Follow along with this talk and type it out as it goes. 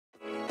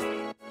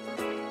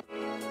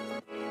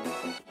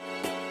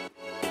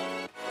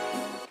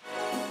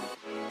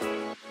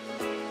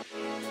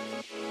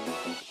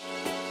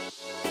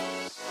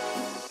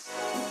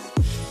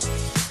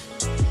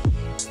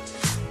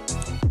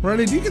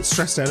Riley, do you get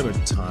stressed out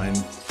about time?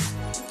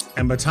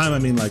 And by time, I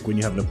mean like when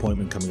you have an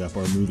appointment coming up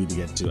or a movie to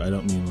get to. I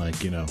don't mean like,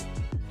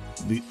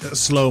 the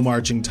slow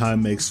marching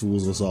time makes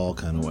fools us all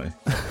kind of way.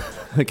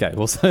 Okay,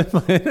 well, so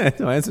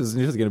my answer was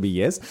initially going to be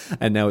yes,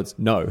 and now it's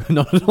no,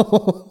 not at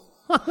all.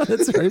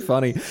 That's very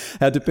funny.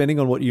 How depending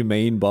on what you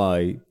mean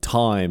by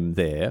time,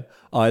 there,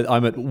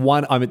 I'm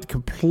at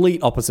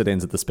complete opposite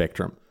ends of the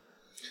spectrum.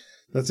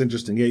 That's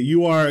interesting. Yeah,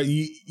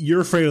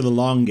 you're afraid of the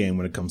long game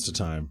when it comes to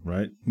time,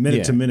 right?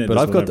 Minute to minute. But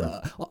I've got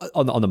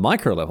on the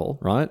micro level,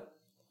 right?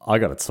 I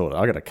got it sorted.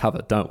 I got it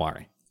covered. Don't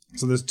worry.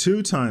 So there's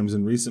 2 times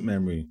in recent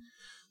memory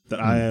that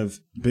I have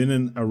been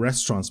in a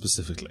restaurant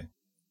specifically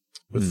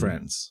with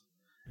friends,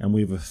 and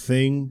we have a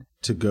thing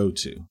to go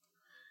to.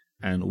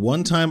 And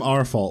one time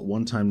our fault,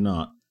 one time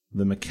not.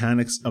 The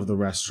mechanics of the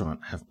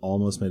restaurant have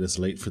almost made us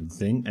late for the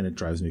thing, and it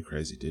drives me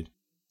crazy, dude.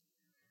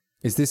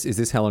 Is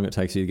this how long it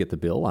takes you to get the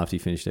bill after you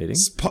finished eating?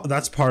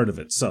 That's part of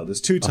it. So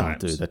there's 2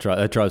 times. Oh, dude,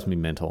 that drives me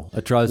mental.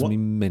 It drives me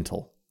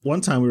mental.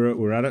 One time we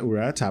were at a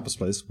tapas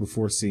place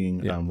before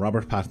seeing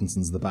Robert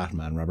Pattinson's The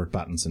Batman, Robert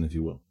Pattinson, if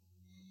you will.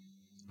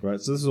 Right,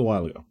 so this is a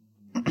while ago.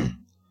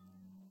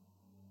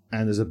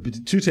 And there's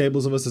 2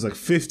 tables of us. There's like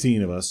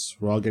 15 of us.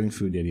 We're all getting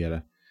food, yada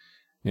yada.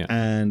 Yeah.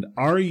 And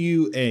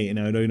RUA, and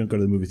I know you don't go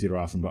to the movie theater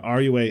often, but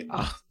RUA,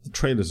 the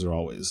trailers are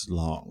always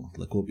long.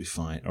 Like, we'll be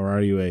fine. Or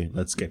RUA,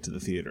 let's get to the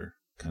theater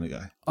kind of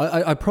guy.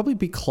 I'd probably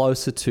be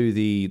closer to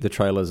the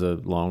trailers are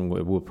long.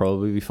 We'll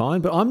probably be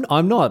fine. But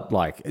I'm not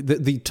like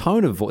the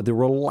tone of voice, the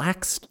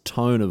relaxed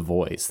tone of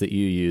voice that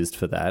you used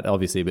for that.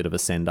 Obviously, a bit of a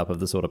send up of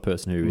the sort of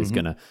person who is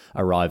going to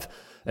arrive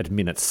at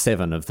minute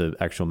 7 of the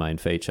actual main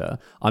feature.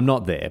 I'm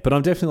not there, but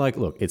I'm definitely like,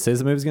 look, it says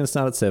the movie's going to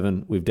start at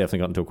 7. We've definitely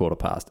gotten to a quarter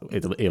past.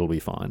 It'll be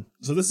fine.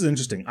 So this is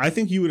interesting. I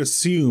think you would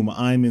assume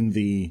I'm in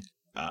the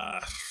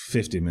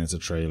 50 minutes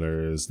of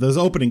trailers. There's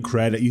opening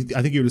credit.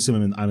 I think you would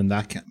assume I'm in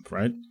that camp,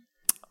 right?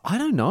 I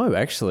don't know,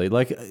 actually.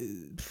 Like,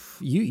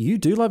 you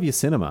do love your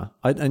cinema.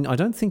 And I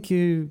don't think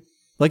you...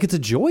 Like, it's a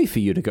joy for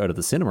you to go to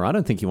the cinema. I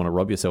don't think you want to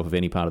rob yourself of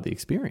any part of the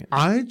experience.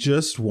 I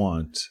just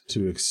want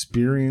to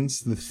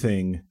experience the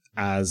thing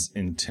as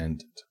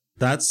intended.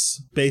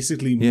 That's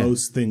basically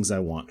most things I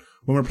want.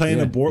 When we're playing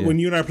when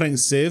you and I are playing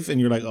Civ, and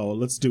you're like, "Oh,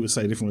 let's do a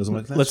slightly different." I'm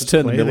like, let's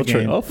turn the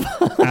military off.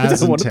 I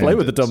don't want to play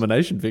with the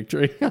domination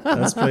victory.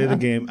 Let's play the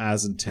game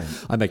as intended.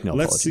 I make no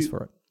apologies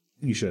for it.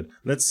 You should.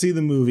 Let's see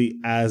the movie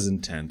as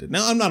intended.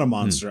 Now, I'm not a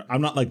monster.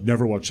 I'm not like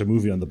never watch a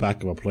movie on the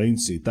back of a plane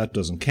seat. That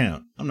doesn't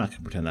count. I'm not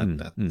going to pretend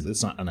that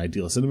it's not an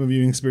ideal cinema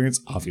viewing experience,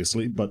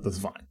 obviously, but that's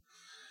fine.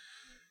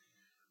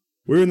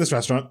 We're in this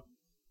restaurant.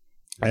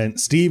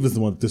 And Steve is the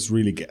one that this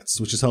really gets,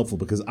 which is helpful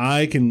because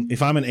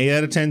if I'm an 8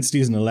 out of 10,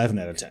 Steve's an 11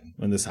 out of 10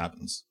 when this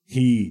happens.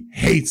 He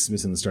hates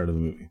missing the start of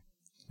the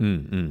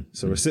movie.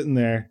 So we're sitting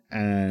there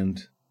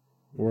and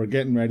we're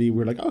getting ready.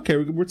 We're like, okay,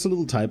 it's a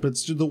little tight, but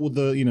it's just with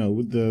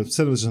the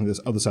cinema's just on this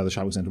other side of the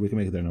shopping center. We can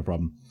make it there, no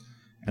problem.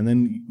 And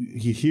then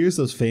he hears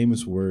those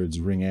famous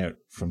words ring out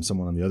from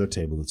someone on the other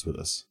table that's with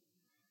us.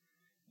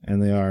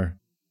 And they are,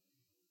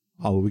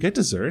 "Oh, will we get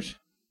dessert?"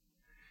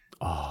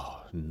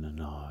 Oh,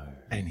 no.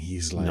 And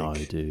he's like, "No,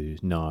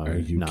 dude, no. Are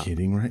you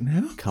kidding right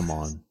now? Come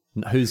on.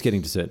 Who's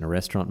getting dessert in a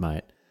restaurant,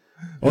 mate?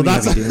 Well,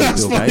 that's funny.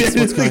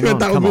 What's going on?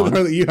 That Come would be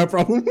on. that you have a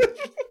problem with.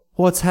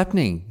 What's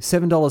happening?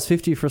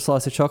 $7.50 for a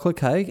slice of chocolate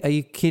cake? Are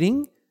you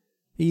kidding?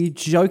 Are you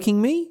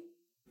joking me?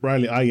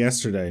 Riley, I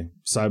yesterday,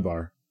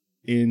 sidebar,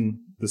 in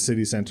the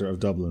city centre of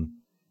Dublin,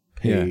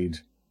 paid,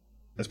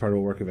 as part of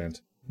a work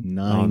event,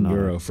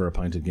 €9 for a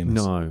pint of Guinness.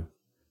 No.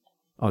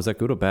 Oh, is that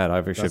good or bad? I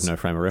actually have no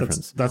frame of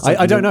reference. Like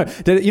I don't know.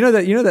 You know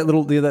that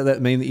little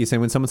that meme that you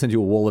send when someone sends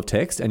you a wall of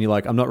text and you're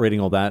like, I'm not reading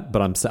all that,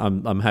 but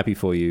I'm happy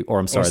for you, or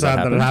I'm sorry sad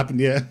that it happened.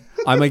 Yeah,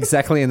 I'm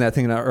exactly in that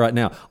thing right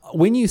now.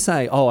 When you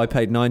say, "Oh, I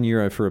paid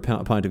 €9 for a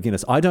pint of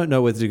Guinness," I don't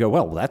know whether to go,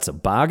 "Well, that's a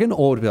bargain,"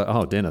 or to be like,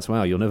 "Oh, Dennis,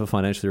 wow, you'll never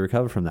financially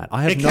recover from that."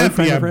 I have no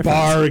frame of reference. It can't be a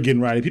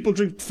bargain, Riley. People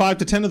drink 5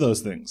 to 10 of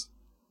those things.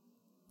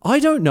 I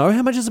don't know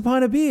how much is a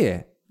pint of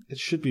beer. It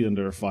should be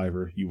under a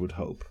 $5. You would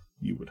hope.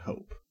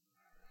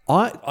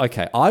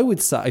 I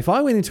would say if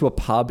I went into a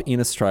pub in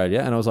Australia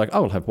and I was like,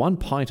 "Oh, I'll have 1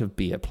 pint of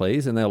beer,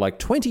 please," and they're like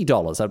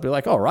 $20, I'd be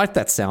like, "All right,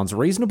 that sounds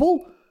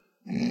reasonable."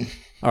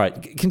 All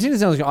right, continue.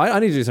 I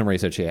need to do some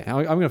research here.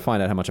 I'm going to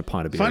find out how much a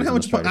pint of beer is. Find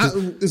out how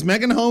much. Is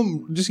Megan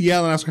home? Just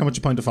yell and ask her how much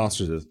a pint of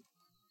Foster's is.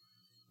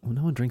 Well,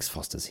 no one drinks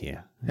Foster's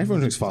here.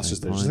 Everyone drinks Foster's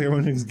there. Just like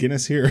everyone drinks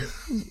Guinness here.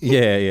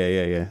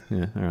 Yeah.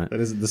 All right.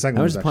 That is the second.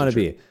 How much is a pint of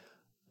beer?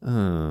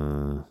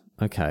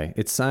 Okay.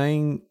 It's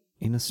saying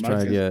in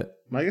Australia.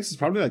 My guess is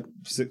probably like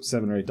 $6,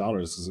 $7, or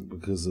 $8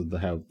 because of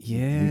how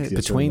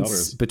between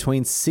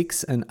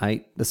 $6 and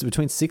 $8. This is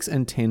between $6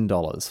 and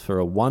 $10 for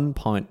a 1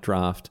 pint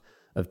draft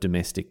of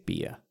domestic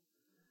beer.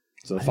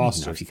 So I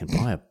don't know if you can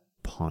buy a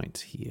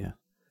pint here.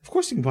 Of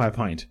course, you can buy a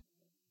pint.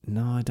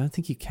 No, I don't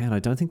think you can. I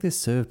don't think they're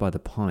served by the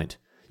pint.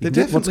 They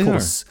definitely are.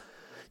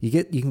 You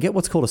can get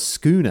what's called a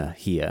schooner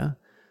here,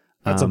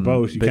 That's a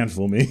boat. You can't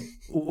fool me.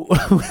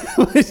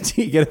 Do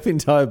you get an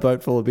entire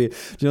boat full of beer? Do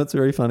you know what's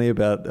very funny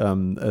about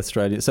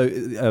Australia? So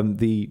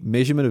the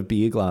measurement of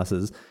beer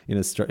glasses in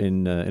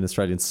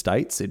Australian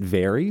states, it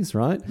varies,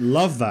 right?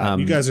 Love that.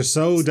 You guys are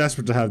so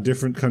desperate to have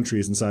different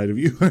countries inside of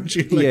you, aren't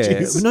you? Like, yeah.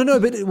 geez. No,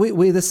 but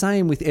we're the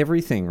same with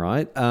everything,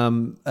 right?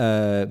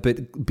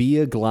 But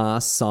beer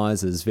glass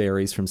sizes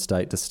varies from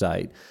state to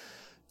state.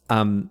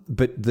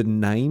 But the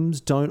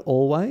names don't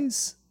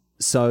always.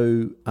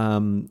 So,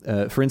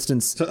 for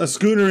instance, a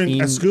schooner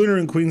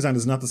in Queensland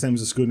is not the same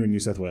as a schooner in New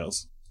South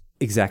Wales.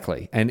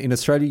 Exactly. And in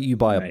Australia, you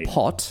buy a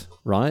pot,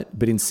 right?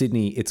 But in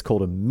Sydney, it's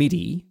called a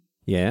middy.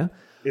 Yeah.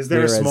 Is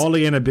there a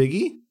smallie and a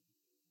biggie?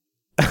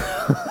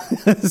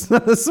 It's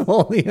not a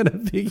smallie and a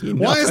biggie.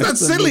 Why is that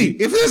silly?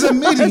 If there's a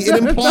middy,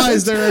 it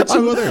implies there are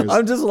two others.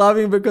 I'm just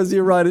laughing because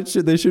you're right.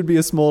 There should be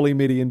a smallie,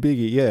 middy, and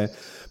biggie. Yeah.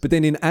 But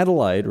then in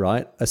Adelaide,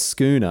 right, a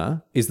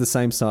schooner is the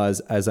same size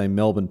as a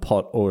Melbourne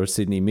pot or a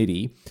Sydney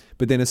middy.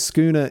 But then a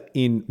schooner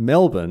in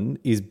Melbourne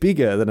is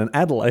bigger than an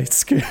Adelaide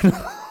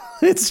schooner.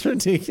 It's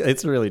ridiculous.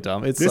 It's really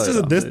dumb. This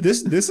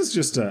is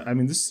just this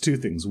is two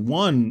things.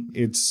 One,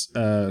 it's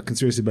a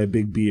conspiracy by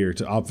Big Beer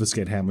to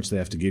obfuscate how much they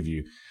have to give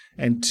you.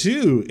 And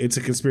two, it's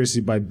a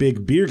conspiracy by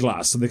Big Beer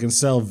Glass so they can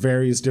sell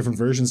various different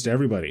versions to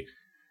everybody.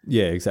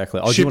 Yeah,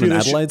 exactly. Oh, do you want an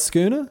Adelaide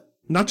schooner?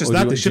 Not just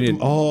that, they ship them.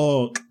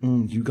 Oh,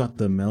 you got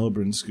the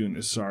Melbourne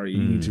schooners. Sorry,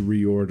 you need to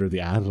reorder the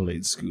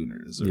Adelaide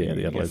schooners. Yeah,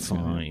 the Adelaide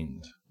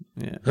fined.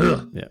 Yeah,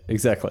 yeah,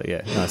 exactly.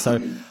 Yeah. No,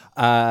 so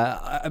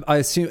I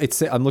assume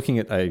I'm looking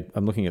at the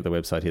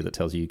website here that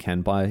tells you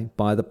can buy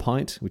the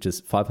pint, which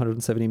is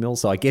 570 ml.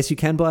 So I guess you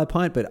can buy a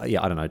pint, but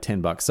yeah, I don't know,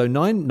 $10. So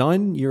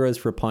 €9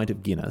 for a pint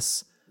of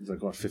Guinness. It's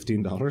like what,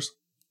 $15?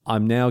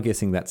 I'm now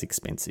guessing that's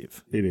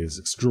expensive. It is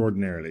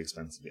extraordinarily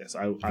expensive. Yes,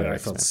 I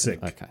felt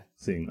sick.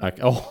 Seeing that.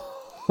 Okay.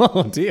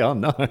 Oh dear, oh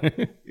no.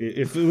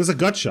 If it was a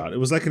gut shot, it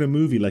was like in a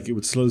movie, like it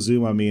would slow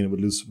zoom on me and it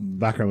would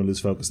background would lose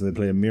focus and they'd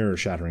play a mirror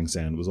shattering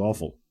sound. It was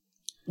awful.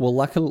 Well,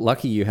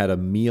 lucky you had a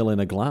meal in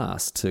a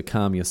glass to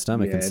calm your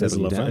stomach and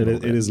settle you down.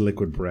 It is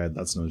liquid bread.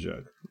 That's no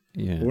joke.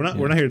 Yeah. We're not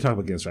here to talk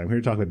about Guinness, right? I'm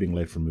here to talk about being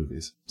late for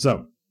movies.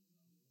 So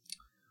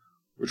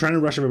we're trying to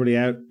rush everybody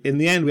out. In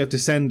the end, we have to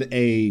send did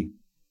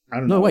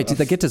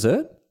they get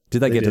dessert? Did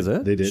they get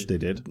dessert? They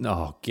did.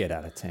 Oh, get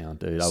out of town,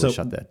 dude. I would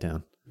shut that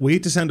down. We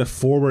had to send a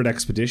forward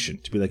expedition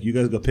to be like, you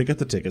guys go pick up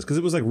the tickets because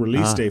it was like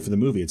release day for the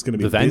movie. It's going to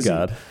be the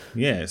Vanguard.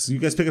 Yes, you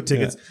guys pick up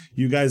tickets. Yeah.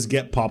 You guys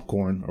get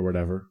popcorn or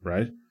whatever,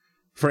 right?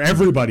 For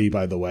everybody,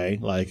 by the way.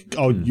 Like,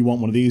 you want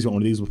one of these? You want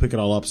one of these? We'll pick it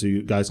all up so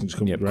you guys can just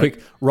come. Yeah, right?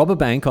 Quick, rob a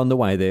bank on the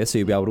way there so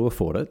you'll be able to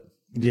afford it.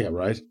 Yeah,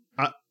 right.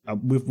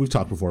 We've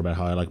talked before about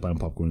how I like buying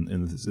popcorn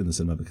in the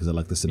cinema because I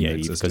like the cinema.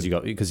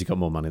 Yeah, because you got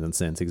more money than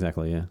sense.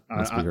 Exactly. Yeah,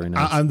 must be very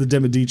nice. I'm the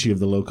Demedici of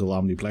the local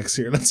Omniplex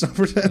here. Let's not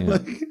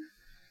pretend.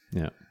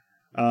 Yeah.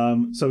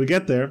 So we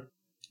get there.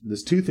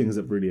 There's two things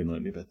that really annoy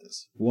me about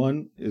this.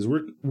 One is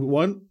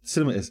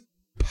cinema is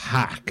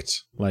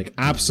packed, like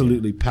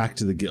absolutely packed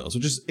to the gills,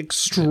 which is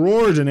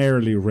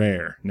extraordinarily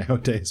rare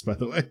nowadays, by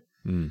the way.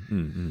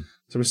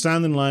 So we're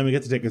standing in line, we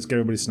get the tickets, get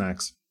everybody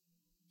snacks.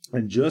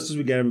 And just as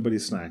we get everybody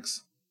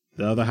snacks,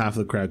 the other half of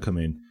the crowd come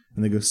in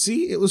and they go,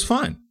 see, it was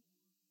fine.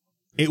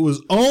 It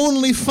was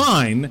only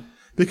fine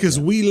because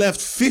we left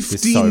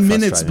 15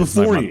 minutes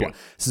before you.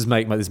 This is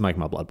making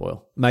my blood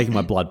boil. Making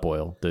my blood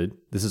boil, dude.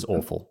 This is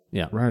awful.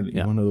 Yeah. Right.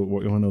 Yeah. You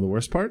want to know the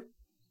worst part?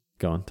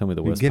 Go on. Tell me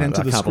the worst part.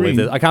 Into the screen.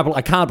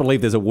 I can't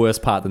believe there's a worse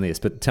part than this,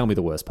 but tell me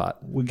the worst part.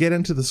 We get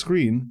into the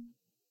screen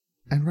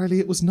and Riley,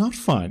 it was not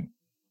fine.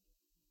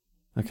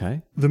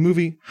 Okay. The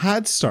movie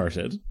had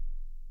started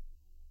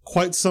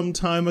quite some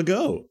time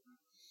ago.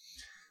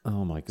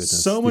 Oh my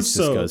goodness. So much this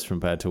so. This goes from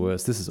bad to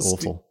worse. This is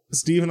awful.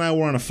 Steve and I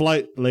were on a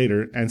flight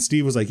later, and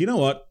Steve was like, you know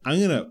what? I'm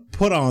going to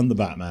put on the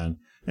Batman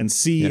and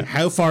see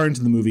how far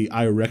into the movie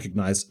I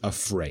recognize a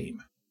frame.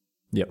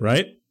 Yep.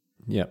 Right?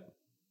 Yep.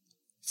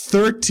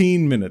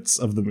 13 minutes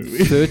of the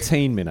movie.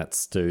 13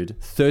 minutes,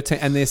 dude. 13,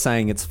 and they're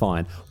saying it's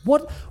fine.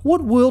 What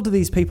world do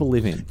these people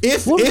live in?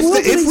 If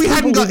we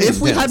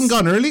hadn't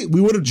gone early, we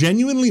would have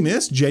genuinely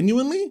missed,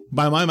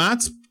 by my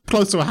maths,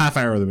 close to a half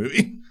hour of the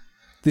movie.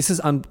 This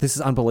is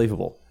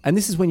unbelievable. And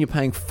this is when you're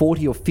paying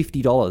 $40 or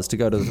 $50 to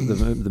go to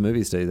the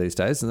movies these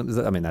days.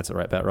 I mean, that's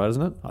about right,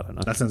 isn't it? I don't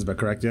know. That sounds about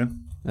correct, yeah.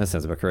 That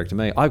sounds about correct to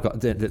me. I've got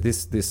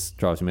this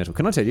drives me mental.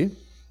 Can I tell you?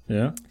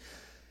 Yeah.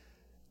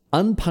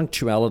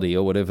 Unpunctuality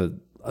or whatever.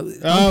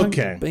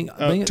 Okay.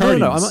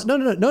 Tardiness.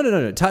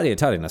 No.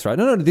 Tardiness, right?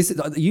 No. This is,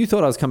 you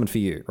thought I was coming for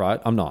you, right?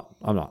 I'm not,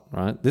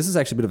 right? This is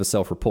actually a bit of a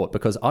self-report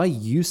because I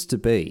used to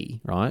be,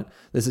 right?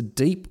 There's a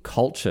deep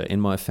culture in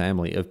my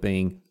family of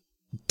being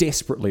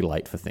desperately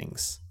late for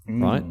things,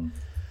 right?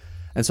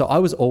 And so I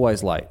was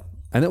always late.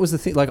 And that was the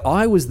thing. Like,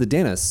 I was the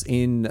Dennis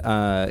in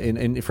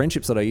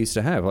friendships that I used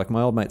to have. Like,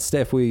 my old mate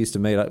Steph, we used to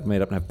meet up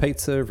and have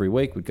pizza every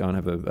week. We'd go and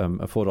have a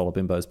 $4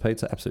 Bimbo's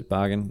pizza. Absolute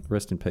bargain.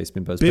 Rest in peace,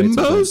 Bimbo's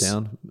Pizza. Burnt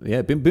down.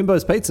 Yeah,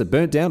 Bimbo's Pizza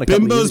burnt down a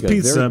couple of years ago.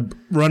 Bimbo's Pizza,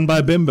 run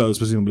by Bimbos,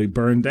 presumably,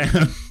 burned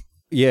down.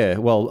 Yeah,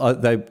 well,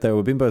 they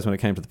were bimbos when it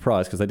came to the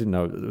price because they didn't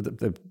know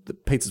the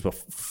pizzas were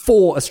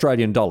 $4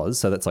 Australian,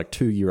 so that's like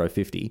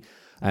 €2.50.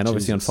 And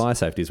obviously on fire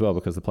safety as well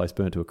because the place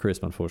burnt to a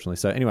crisp, unfortunately.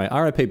 So anyway,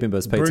 RIP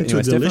Bimbo's Pizza. Burnt to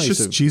a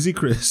delicious cheesy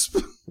crisp.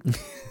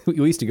 We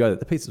used to go there.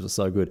 The pizzas were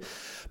so good.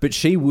 But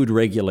she would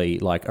regularly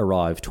like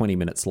arrive 20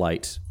 minutes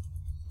late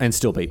and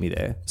still beat me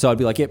there. So I'd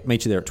be like, yep,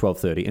 meet you there at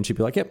 12:30. And she'd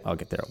be like, yep, I'll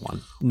get there at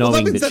 1.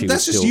 Knowing that she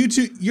was still... you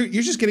two. You're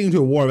just getting into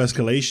a war of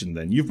escalation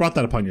then. You've brought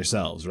that upon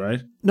yourselves,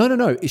 right?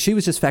 No. She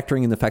was just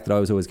factoring in the fact that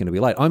I was always going to be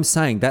late. I'm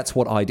saying that's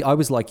what I did. I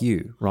was like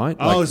you, right?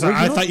 Oh, like, sorry.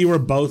 I thought you were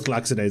both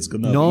lackadaisical.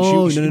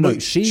 No.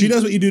 She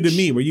does what you do to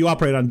me, where you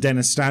operate on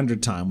Dennis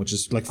Standard Time, which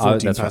is like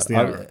 14 past the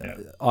hour.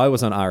 I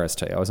was on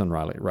RST. I was on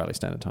Riley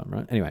Standard Time,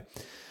 right? Anyway.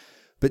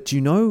 But do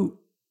you know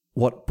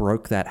what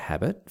broke that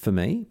habit for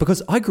me?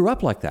 Because I grew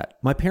up like that.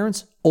 My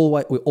parents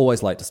were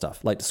always late to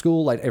stuff, late to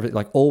school, late everything,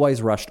 like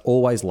always rushed,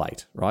 always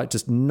late, right?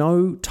 Just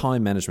no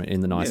time management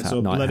in the nice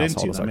household.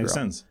 That makes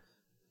sense.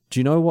 Do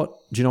you know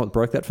what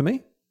broke that for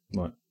me?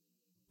 What?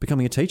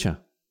 Becoming a teacher.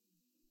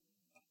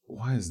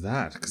 Why is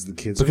that? Because the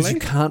kids are late? Because you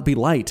can't be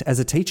late as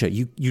a teacher.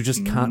 You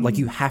just can't. Like,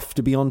 you have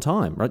to be on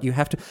time, right? You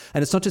have to,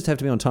 and it's not just have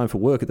to be on time for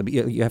work.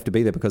 You have to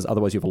be there because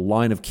otherwise you have a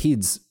line of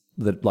kids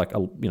that, like,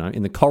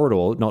 in the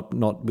corridor,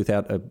 not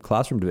without a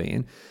classroom to be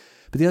in.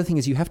 But the other thing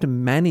is you have to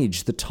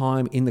manage the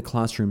time in the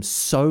classroom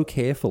so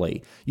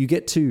carefully. You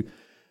get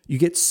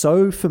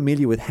so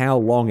familiar with how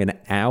long an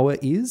hour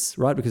is,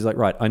 right? Because, like,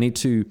 right, I need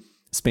to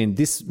spend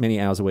this many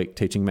hours a week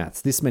teaching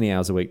maths, this many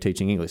hours a week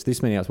teaching English,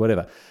 this many hours,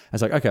 whatever. And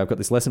it's like, okay, I've got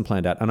this lesson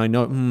planned out, and I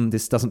know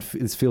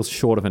this feels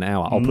short of an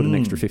hour. I'll put an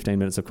extra 15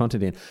 minutes of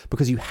content in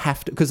because you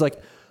have to. Because,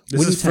 like,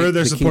 this is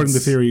further supporting the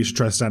theory you should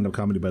try stand-up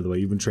comedy. By the way,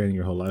 you've been training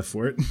your whole life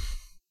for it.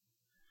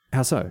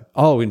 How so?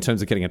 Oh, in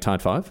terms of getting a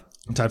Tide 5?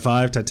 Tide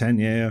 5, Tide 10,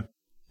 yeah.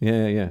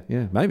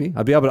 Yeah. Maybe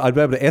I'd be able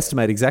to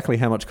estimate exactly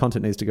how much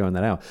content needs to go in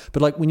that hour.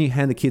 But, like, when you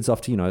hand the kids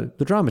off to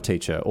the drama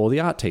teacher or the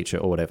art teacher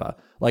or whatever,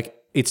 like,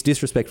 it's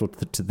disrespectful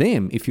to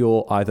them if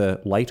you're either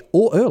late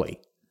or early.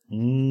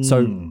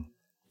 So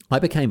I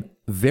became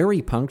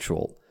very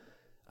punctual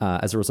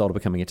as a result of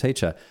becoming a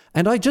teacher,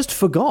 and I just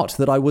forgot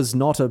that I was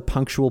not a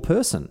punctual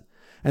person.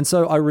 And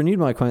so I renewed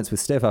my acquaintance with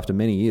Steph after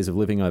many years of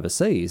living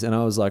overseas. And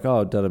I was like,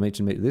 oh, did I meet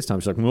you this time?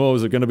 She's like, oh,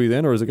 is it going to be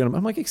then or is it going to...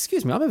 I'm like,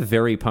 excuse me, I'm a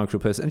very punctual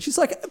person. And she's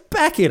like,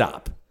 back it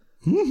up.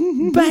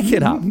 Back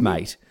it up,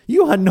 mate.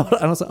 You are not...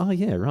 And I was like, oh,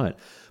 yeah, right.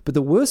 But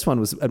the worst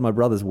one was at my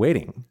brother's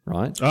wedding,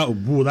 right? Oh,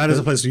 well, that is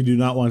a place you do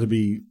not want to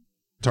be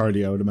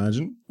tardy, I would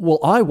imagine. Well,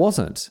 I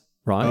wasn't,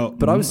 right? Oh,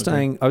 but I was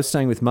staying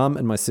with Mum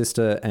and my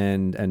sister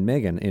and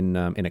Megan in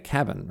a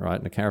cabin, right,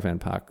 in a caravan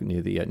park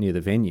near the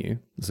venue. It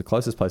was the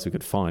closest place we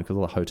could find because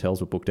all the hotels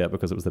were booked out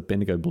because it was the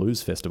Bendigo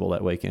Blues Festival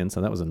that weekend,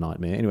 so that was a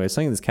nightmare. Anyway,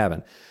 staying in this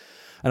cabin,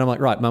 and I'm like,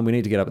 right, Mum, we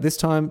need to get up at this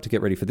time to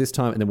get ready for this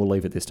time, and then we'll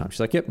leave at this time. She's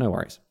like, yep, no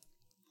worries.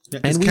 Yeah,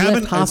 and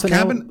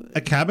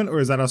a cabin, or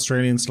is that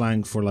Australian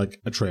slang for,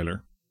 like, a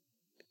trailer?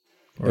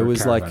 It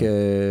was like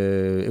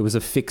it was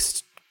a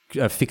fixed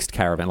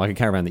caravan, like a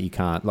caravan that you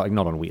can't, like,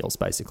 not on wheels,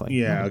 basically.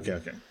 Yeah,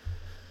 okay.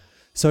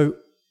 So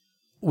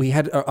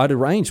I'd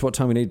arranged what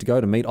time we needed to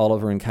go to meet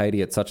Oliver and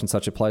Katie at such and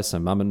such a place. So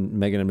Mum and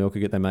Megan and Mil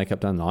could get their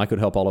makeup done, and I could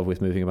help Oliver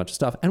with moving a bunch of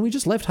stuff. And we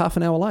just left half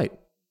an hour late.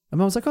 And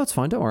Mum was like, oh, it's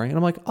fine, don't worry. And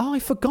I'm like, oh, I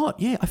forgot.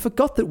 Yeah, I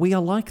forgot that we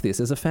are like this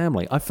as a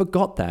family. I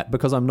forgot that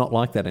because I'm not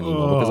like that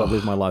anymore because I've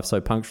lived my life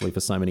so punctually for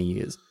so many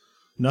years.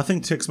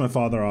 Nothing ticks my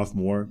father off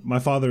more. My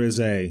father is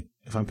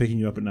if I'm picking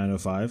you up at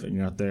 9:05 and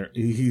you're not there,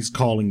 he's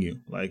calling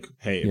you like,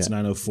 hey, it's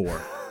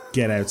 9:04.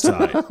 Get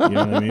outside. You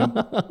know what I mean?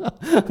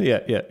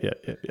 Yeah.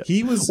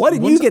 Why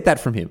didn't you get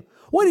that from him?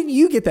 Why didn't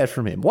you get that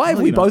from him? Why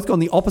have we both gone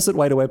the opposite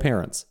way to our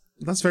parents?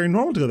 That's very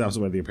normal to go the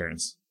opposite way to your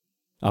parents.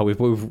 Oh,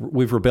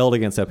 we've rebelled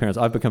against our parents.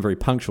 I've become very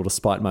punctual to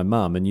spite my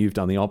mum, and you've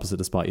done the opposite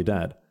to spite your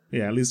dad.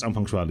 Yeah, at least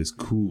unpunctuality is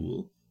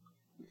cool.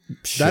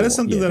 Sure, that is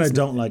something that I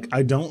don't like.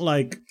 I don't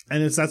like,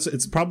 and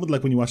it's probably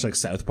like when you watch like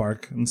South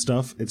Park and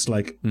stuff. It's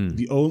like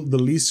the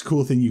least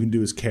cool thing you can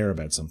do is care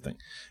about something,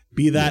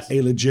 be that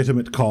a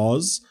legitimate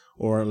cause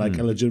or like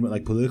a legitimate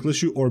like political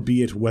issue, or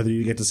be it whether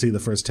you get to see the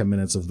first 10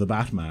 minutes of the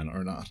Batman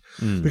or not.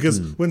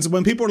 Because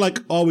when people are like,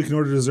 oh, we can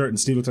order dessert, and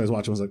Steve looked at his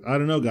watch and was like, I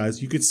don't know,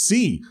 guys. You could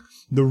see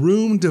the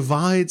room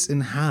divides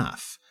in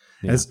half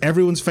as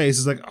everyone's face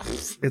is like, oh,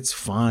 it's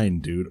fine,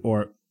 dude,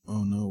 or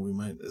oh no, we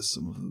might miss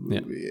some of the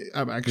movie.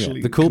 I'm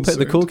actually the cool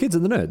kids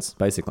and the nerds,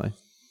 basically.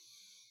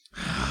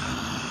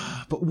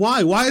 But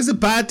why? Why is it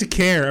bad to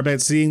care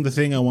about seeing the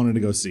thing I wanted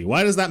to go see?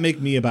 Why does that make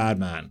me a bad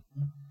man?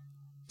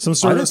 Some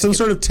sort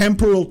of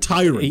temporal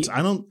tyrant.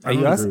 I don't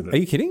agree with it. Are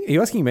you kidding? Are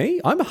you asking me?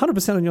 I'm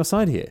 100% on your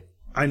side here.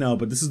 I know,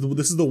 but this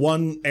is the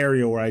one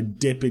area where I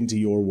dip into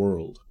your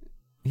world.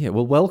 Yeah,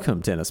 well,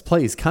 welcome, Dennis.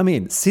 Please come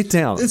in, sit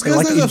down,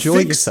 enjoy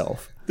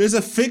yourself. There's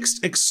a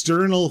fixed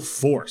external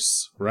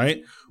force,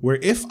 right? Where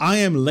if I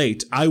am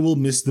late, I will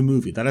miss the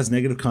movie. That has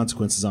negative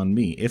consequences on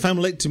me. If I'm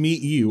late to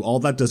meet you, all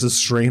that does is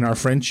strain our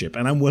friendship,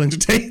 and I'm willing to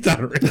take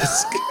that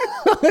risk.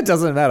 It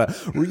doesn't matter.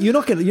 You're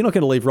not going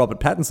to leave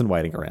Robert Pattinson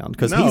waiting around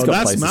because he's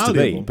got places to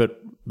be.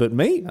 But But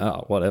me,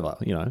 oh, whatever.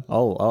 You know,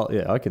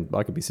 I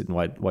can be sitting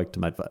wait to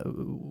made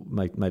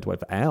to wait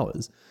for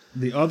hours.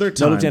 The other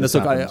time, Janice,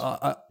 look,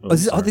 I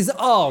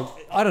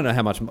don't know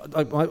how much.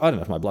 I don't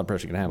know if my blood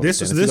pressure can handle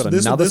this.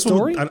 Another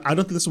story. I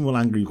don't think this one will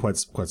anger you quite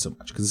so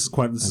much because this is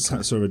kind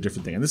of sort of a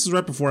different thing, and this is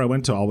right before I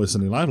went to Always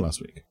Sunny Live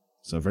last week.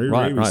 So very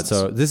recent.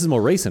 So this is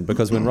more recent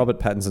because when Robert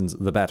Pattinson's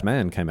The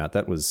Batman came out,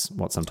 that was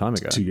some time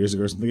ago, 2 years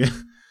ago or something. Yeah.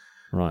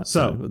 Right.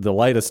 So the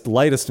latest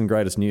and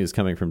greatest news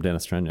coming from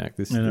Dennis Trenyak.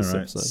 This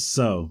episode.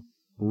 So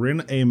we're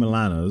in a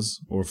Milano's,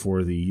 or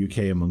for the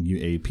UK among you,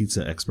 a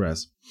Pizza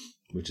Express,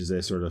 which is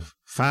a sort of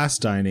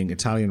fast dining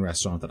Italian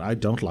restaurant that I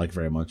don't like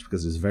very much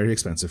because it's very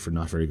expensive for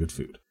not very good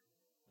food.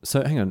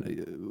 So hang on,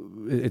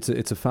 it's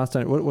a fast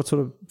dining. What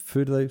sort of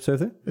food do they serve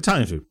there?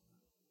 Italian food.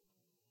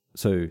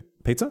 So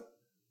pizza?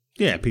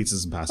 Yeah,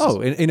 pizzas and pastas.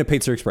 Oh, in a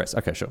Pizza Express.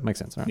 Okay, sure, makes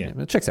sense. Right. Yeah,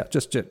 it checks out. The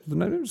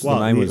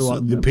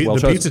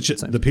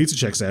pizza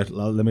checks out.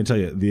 Let me tell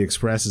you, the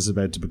Express is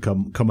about to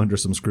come under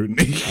some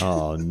scrutiny.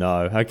 Oh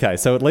no. Okay,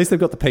 so at least they've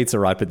got the pizza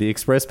right, but the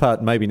Express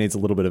part maybe needs a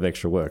little bit of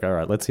extra work. All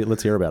right, let's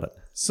hear about it.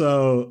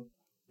 So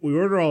we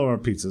order all of our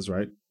pizzas,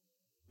 right?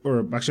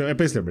 Or actually,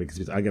 basically everybody gets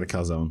pizza. I get a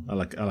calzone. I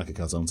like a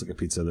calzone. It's like a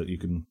pizza that you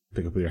can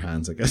pick up with your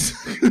hands, I guess.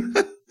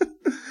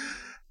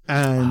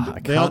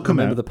 And they all come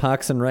remember out. The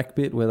Parks and Rec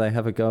bit where they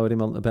have a go at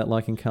him about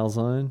liking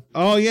calzone.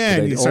 Oh yeah,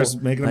 and he starts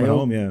making them at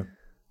home. Yeah,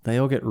 they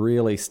all get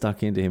really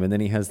stuck into him, and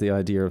then he has the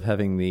idea of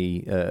having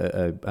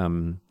a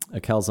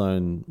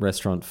calzone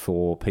restaurant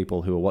for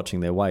people who are watching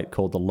their weight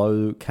called the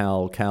Low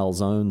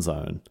Calzone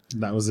Zone.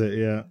 That was it.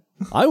 Yeah,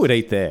 I would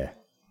eat there.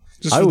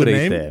 I would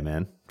eat there,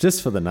 man,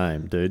 just for the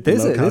name, dude.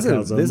 There's a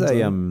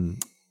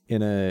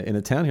in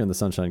a town here on the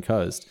Sunshine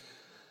Coast,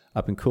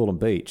 up in Coolum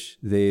Beach.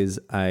 There's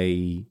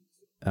a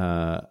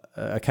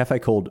cafe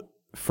called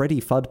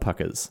Freddy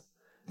Fudpuckers,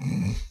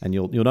 and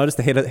you'll notice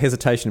the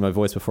hesitation in my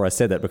voice before I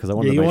said that because I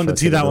wanted to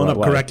tee that one up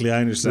correctly.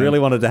 I understand. Really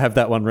wanted to have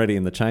that one ready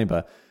in the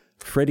chamber.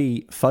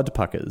 Freddy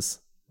Fudpuckers,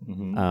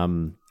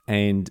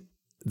 and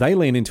they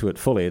lean into it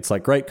fully. It's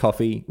like great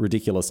coffee,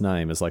 ridiculous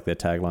name is like their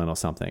tagline or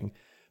something.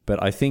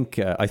 But I think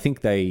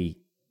they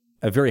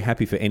are very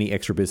happy for any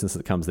extra business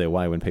that comes their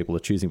way when people are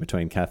choosing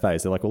between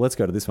cafes. They're like, well, let's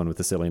go to this one with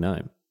the silly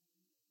name.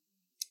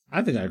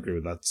 I think I agree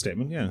with that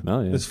statement. Yeah,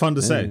 oh, yeah. It's fun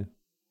to say.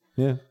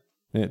 Yeah.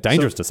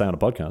 Dangerous to say on a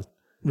podcast.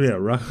 Yeah,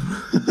 right.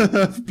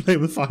 Play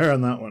with fire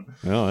on that one.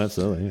 Oh,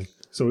 absolutely. Yeah.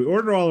 So we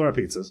order all of our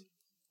pizzas,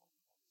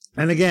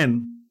 and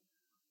again,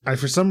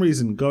 for some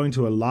reason, going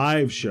to a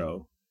live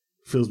show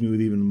fills me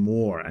with even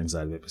more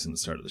anxiety since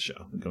the start of the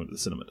show than going to the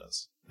cinema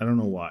does. I don't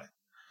know why.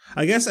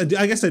 I guess I do.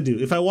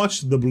 If I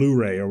watch the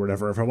Blu-ray or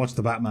whatever, if I watch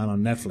the Batman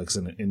on Netflix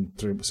in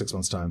 6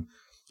 months' time,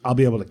 I'll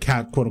be able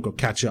to quote unquote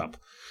catch up.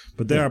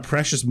 But there are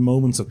precious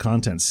moments of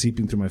content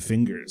seeping through my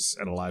fingers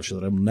at a live show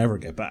that I will never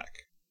get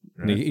back.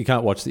 Right? You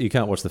can't watch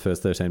the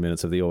first 13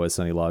 minutes of the Always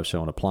Sunny live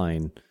show on a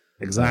plane.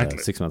 Exactly.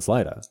 6 months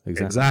later.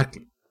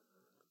 Exactly.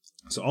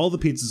 So all the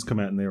pizzas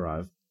come out and they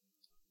arrive.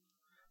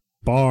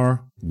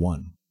 Bar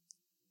one.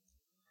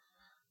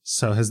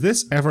 So has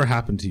this ever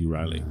happened to you,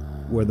 Riley,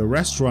 where the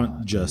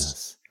restaurant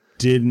just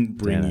didn't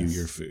bring you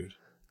your food?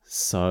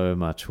 So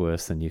much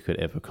worse than you could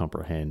ever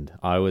comprehend.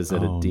 I was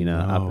at a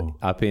dinner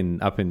up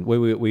in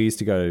we used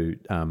to go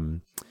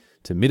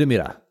to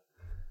Midamida,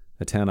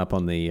 a town up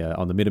on the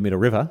Midamida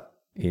River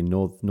in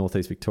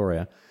northeast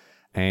Victoria,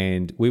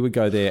 and we would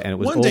go there. And it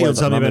was one day you'll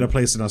tell me about a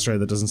place in Australia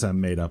that doesn't sound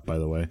made up. By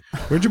the way,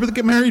 where'd your brother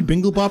get married?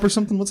 Bingle Bop or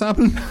something? What's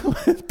happening?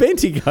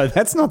 Bendigo.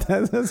 That's not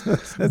that.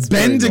 That's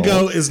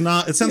Bendigo is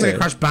not. It sounds like a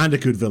Crash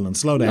Bandicoot villain.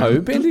 Slow down.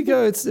 No,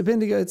 Bendigo.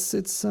 Bendigo.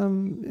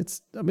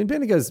 I mean,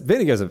 Bendigo's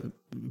a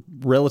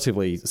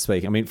relatively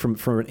speaking. I mean,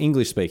 from an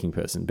English speaking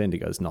person,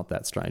 Bendigo's not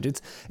that strange.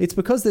 It's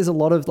because there's a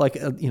lot of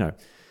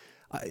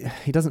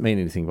he doesn't mean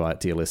anything by it,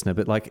 dear listener,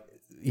 but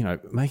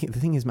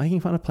making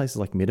fun of places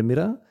like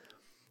Midamida.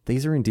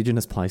 These are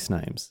indigenous place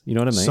names. You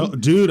know what I mean? So,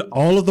 dude,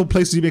 all of the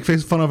places you make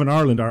fun of in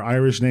Ireland are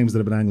Irish names that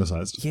have been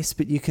anglicized. Yes,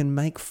 but you can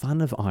make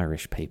fun of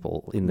Irish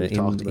people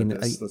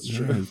That's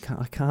true.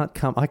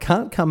 I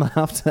can't come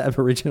after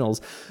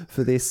Aboriginals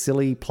for their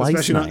silly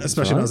place names.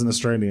 Especially not as an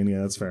Australian. Yeah,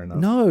 that's fair enough.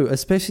 No,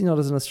 especially not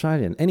as an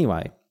Australian.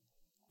 Anyway,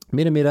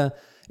 Midamida,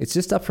 it's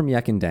just up from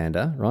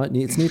Yakandanda, right?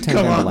 It's near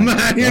Tanganda. Come on,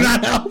 man, you're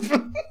not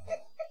helping.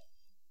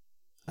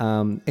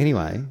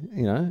 Anyway,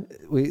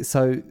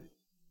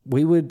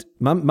 we would,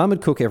 mum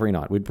would cook every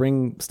night. We'd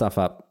bring stuff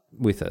up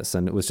with us,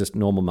 and it was just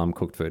normal mum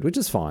cooked food, which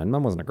is fine.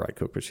 Mum wasn't a great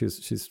cook, but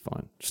she's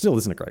fine. She still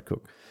isn't a great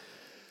cook.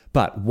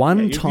 But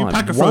you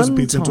pack a frozen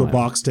pizza into a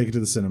box, take it to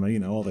the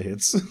cinema, all the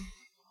hits.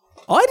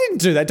 I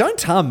didn't do that. Don't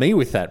tar me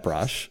with that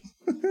brush.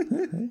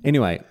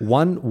 Anyway,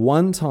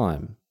 one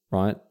time,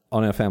 right,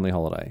 on our family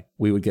holiday,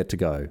 we would get to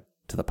go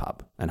to the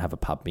pub and have a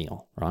pub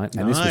meal, right?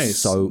 And nice. This was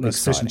so exciting.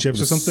 Fish and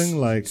chips or something,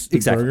 like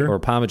exactly, burger? or a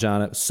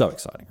Parmigiana. It was so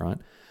exciting, right?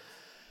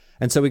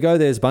 And so we go,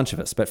 there's a bunch of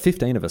us, about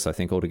 15 of us, I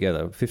think,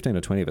 altogether, 15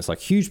 or 20 of us, like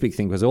huge big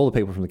thing, because all the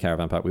people from the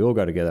caravan park, we all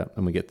go together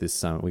and we get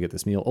this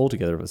meal all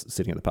together of us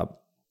sitting at the pub.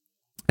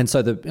 And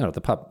so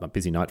the pub, a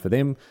busy night for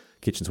them,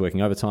 kitchen's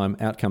working overtime,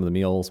 out come the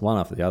meals, one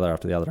after the other,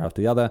 after the other,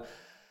 after the other.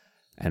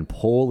 And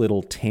poor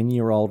little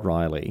 10-year-old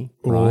Riley,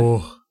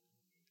 right,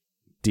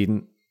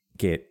 didn't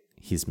get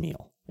his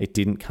meal. It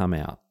didn't come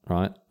out,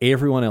 right?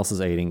 Everyone else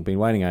is eating, been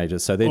waiting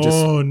ages, so they're just...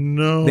 Oh,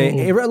 no.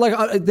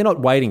 They're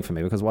not waiting for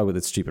me, because why would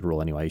that stupid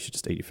rule anyway? You should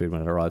just eat your food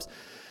when it arrives.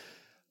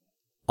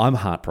 I'm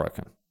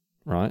heartbroken,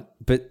 right?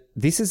 But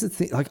this is the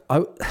thing, like,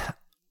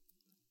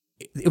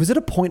 it was at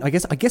a point, I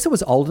guess it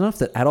was old enough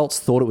that adults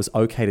thought it was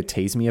okay to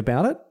tease me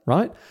about it,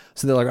 right?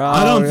 So they're like,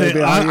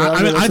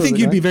 I think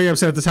you'd be very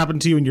upset if this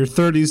happened to you in your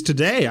 30s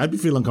today. I'd be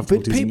feeling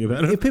uncomfortable teasing you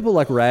about it. If people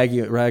like rag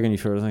on you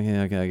for it, I was like,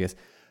 yeah, okay, I guess.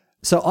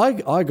 So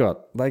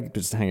they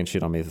just hanging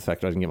shit on me for the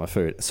fact that I didn't get my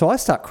food. So I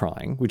start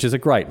crying, which is a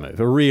great move,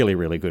 a really,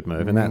 really good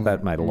move. And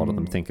that made a lot of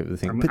them think of the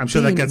thing. I'm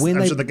sure that gets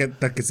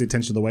the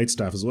attention of the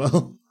waitstaff as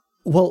well.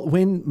 Well,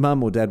 when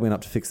mum or dad went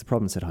up to fix the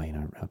problem and said,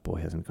 our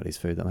boy hasn't got his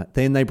food,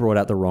 then they brought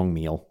out the wrong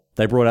meal.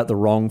 They brought out the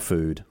wrong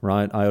food,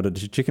 right? I ordered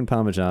chicken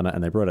parmigiana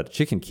and they brought out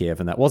chicken Kiev,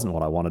 and that wasn't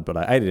what I wanted, but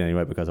I ate it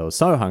anyway because I was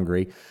so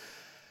hungry.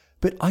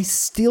 But I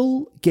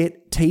still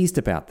get teased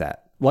about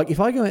that. Like, if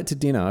I go out to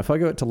dinner, if I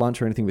go out to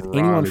lunch or anything with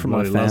anyone from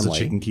my family... loves a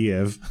chicken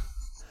Kiev.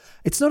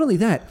 It's not only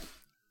that.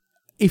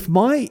 If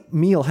my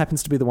meal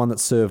happens to be the one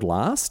that's served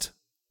last,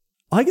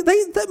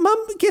 that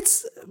mum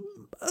gets...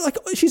 Like,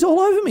 she's all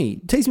over me,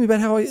 teasing me about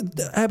how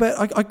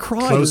I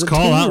cried Close as a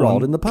call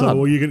 10-year-old in the pub.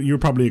 Well, you were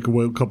probably a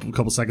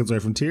couple seconds away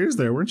from tears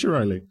there, weren't you,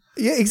 Riley?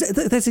 Yeah,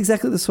 that's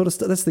exactly the sort of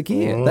stuff. That's the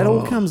gear. That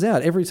all comes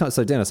out every time.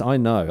 So, Dennis, I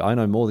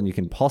know more than you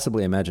can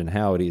possibly imagine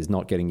how it is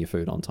not getting your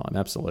food on time.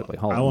 Absolutely.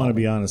 I want to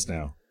be honest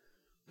now.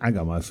 I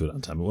got my food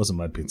on time. It wasn't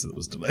my pizza that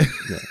was delayed.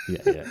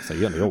 Yeah. So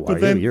you're in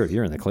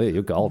the clear.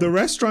 You're golden. The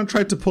restaurant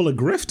tried to pull a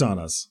grift on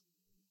us.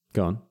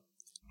 Go on.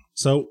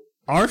 So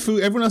our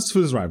food, everyone else's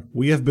food has arrived.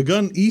 We have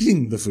begun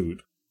eating the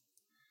food.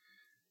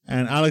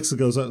 And Alex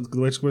goes, the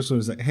waitress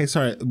was like, hey,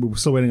 sorry, we're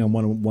still waiting on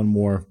one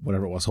more,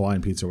 whatever it was,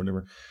 Hawaiian pizza or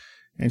whatever.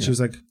 And she was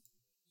like,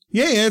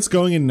 yeah, it's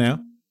going in now.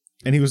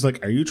 And he was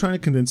like, are you trying to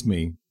convince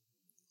me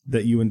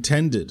that you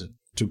intended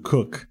to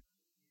cook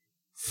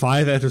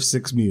 5 out of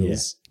 6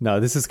 meals? Yeah. No,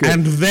 this is good.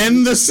 And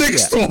then the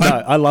 6th one.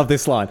 No, I love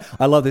this line.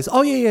 I love this.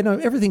 Oh, yeah, no,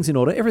 everything's in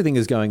order. Everything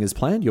is going as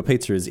planned. Your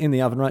pizza is in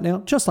the oven right now,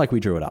 just like we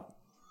drew it up.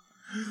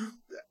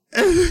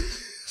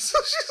 So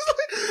she's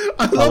like,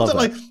 I love that.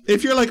 Like,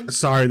 if you're like,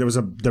 sorry, there was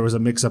a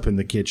mix up in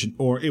the kitchen,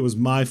 or it was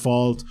my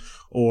fault,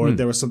 or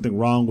there was something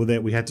wrong with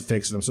it, we had to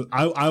fix it. So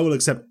I will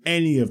accept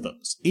any of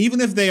those,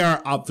 even if they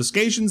are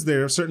obfuscations.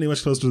 They're certainly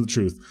much closer to the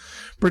truth.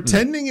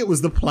 Pretending it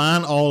was the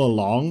plan all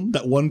along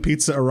that one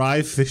pizza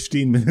arrived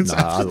 15 minutes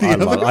after the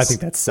others. I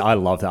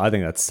love that. I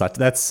think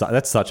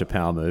that's such a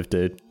power move,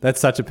 dude.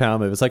 That's such a power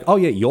move. It's like, oh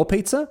yeah, your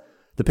pizza.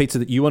 The pizza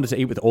that you wanted to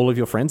eat with all of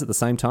your friends at the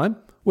same time,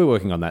 we're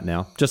working on that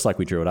now, just like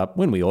we drew it up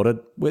when we ordered.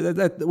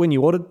 When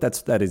you ordered,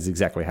 that is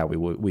exactly how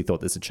we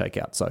thought this would shake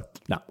out. So,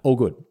 no, all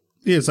good.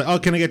 Yeah, it's like, oh,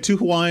 can I get 2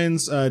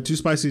 Hawaiians, 2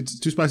 spicy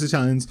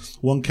Italians,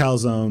 1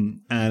 calzone,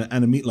 and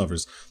a meat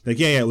lovers? Like,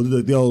 yeah,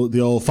 we'll do the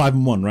old 5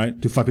 and 1,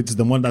 right? 2 5 pizzas,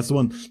 then 1. That's the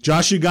one.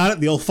 Josh, you got it.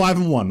 The old 5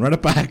 and 1, right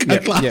up back.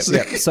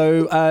 Classic. Yeah.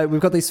 So we've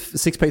got these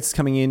 6 pizzas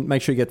coming in.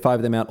 Make sure you get 5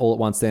 of them out all at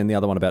once. Then the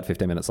other one about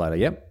 15 minutes later.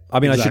 Yep.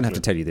 I mean, I shouldn't have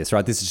to tell you this,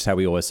 right? This is just how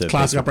we always serve.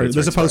 Classic operator.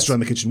 There's a poster on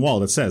the kitchen wall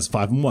that says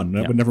 5 and 1.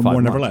 No, but never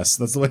more, never less.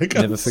 That's the way it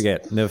goes. Never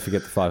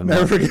forget the 5 and 1.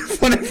 Never forget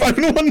 5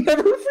 and 1.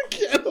 Never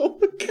forget. Oh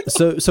my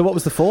God. So what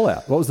was the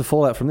fallout? What was the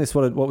fallout from this?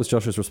 What was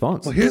Josh's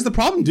response? Well, here's the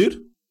problem, dude.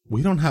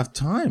 We don't have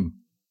time.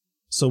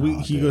 So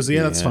he goes,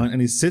 yeah, that's fine. And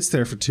he sits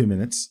there for 2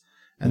 minutes.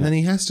 And then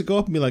he has to go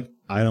up and be like,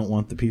 I don't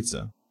want the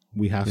pizza.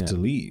 We have to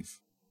leave.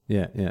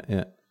 Yeah.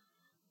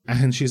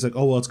 And she's like,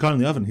 oh, well, it's gone in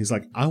the oven. He's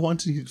like, I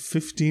wanted it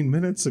 15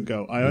 minutes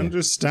ago. I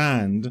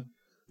understand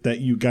that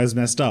you guys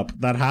messed up.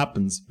 That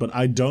happens. But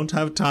I don't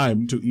have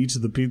time to eat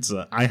the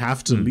pizza. I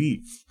have to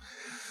leave.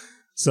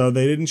 So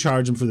they didn't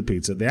charge him for the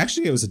pizza. They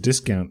actually gave us a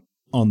discount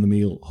on the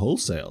meal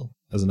wholesale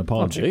as an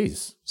apology. Oh,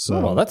 jeez.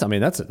 So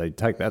they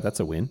take that. That's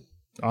a win.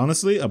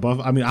 Honestly,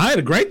 I had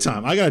a great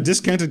time. I got a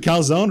discounted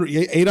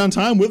calzone, ate on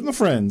time with my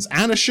friends,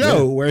 and a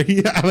show where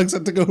Alex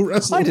had to go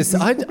wrestle. I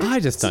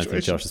just don't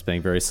think Josh is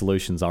being very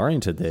solutions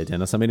oriented there,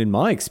 Dennis. I mean, in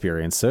my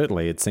experience,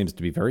 certainly it seems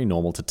to be very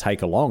normal to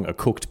take along a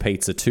cooked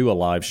pizza to a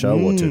live show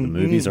or to the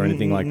movies or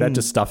anything like that.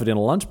 Just stuff it in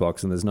a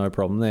lunchbox, and there's no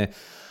problem there.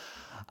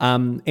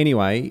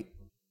 Anyway,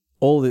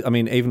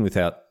 even with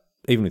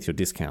your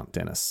discount,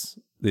 Dennis,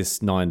 this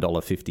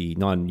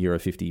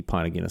 €9.50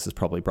 pint of Guinness has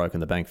probably broken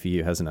the bank for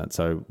you, hasn't it?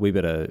 So we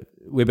better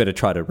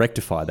try to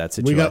rectify that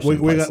situation.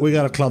 We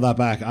got to claw that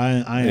back. I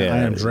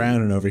am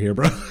drowning over here,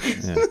 bro.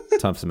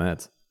 Time for some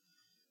ads.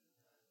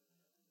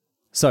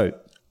 So,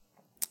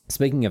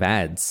 speaking of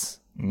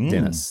ads,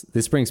 Dennis,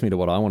 this brings me to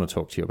what I want to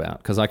talk to you about,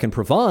 because I can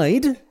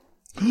provide an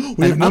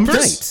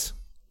update.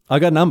 I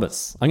got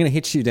numbers. I'm going to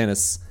hit you,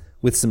 Dennis,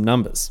 with some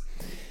numbers.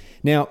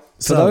 Now,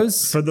 for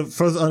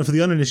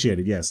the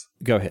uninitiated, yes.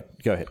 Go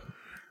ahead.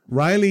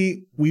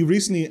 Riley, we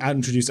recently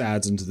introduced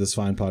ads into this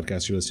fine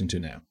podcast you're listening to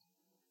now.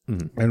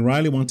 And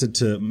Riley wanted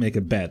to make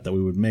a bet that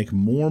we would make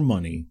more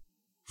money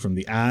from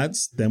the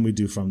ads than we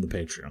do from the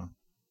Patreon.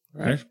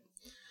 Right?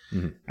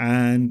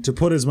 And to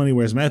put his money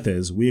where his mouth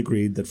is, we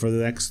agreed that for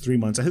the next 3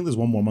 months, I think there's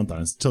one more month on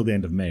it, it's till the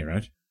end of May,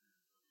 right?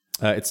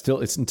 It's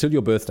until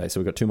your birthday, so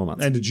we've got 2 more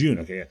months. End of June,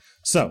 okay. Yeah.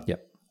 So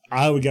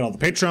I would get all the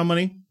Patreon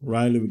money.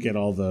 Riley would get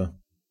all the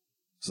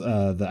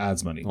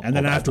ads money, and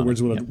then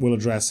afterwards we'll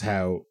address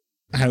how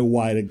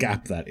wide a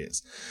gap that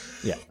is.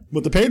 Yeah.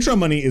 But the Patreon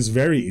money is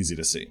very easy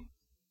to see,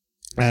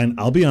 and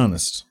I'll be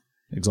honest,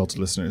 Exalted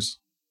listeners,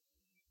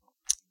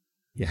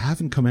 you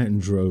haven't come out in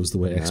droves the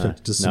way I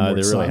expected to see. No,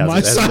 there really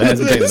hasn't. There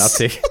hasn't been an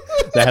uptick.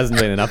 There hasn't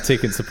been an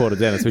uptick in support of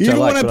Dennis, which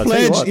even I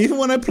like. Even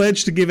when I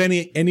pledged to give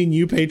any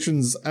new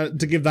patrons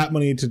to give that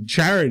money to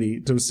charity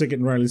to stick it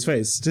in Riley's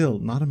face, still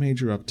not a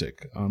major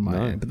uptick on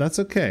my end. But that's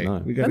okay.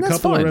 No. We got a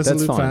couple of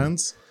resolute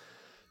fans.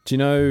 Do you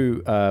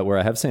know where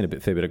I have seen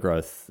fair bit of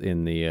growth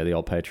in the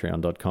old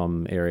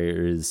patreon.com area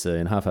is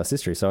in Half-Assed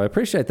History. So I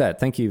appreciate that.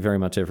 Thank you very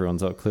much, everyone.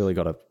 So clearly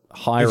got a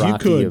hierarchy if you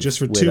could, of just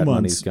for where 2 that months,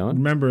 money's going.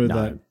 Remember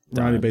that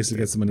Riley basically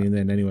gets the money in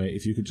then anyway.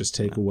 If you could just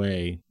take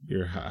away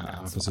your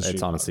Half-Assed History.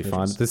 It's honestly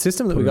fine. The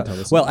system that we got...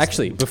 Well,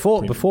 actually,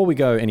 before we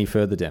go any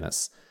further,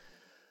 Dennis,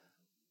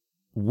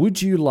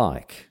 would you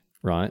like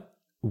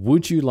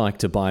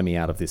to buy me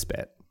out of this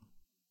bet?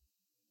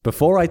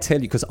 Before I tell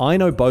you, because I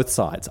know both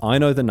sides, I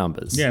know the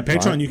numbers. Yeah,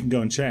 Patreon, right? You can go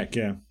and check.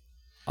 Yeah,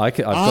 I've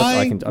checked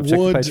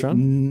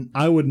Patreon.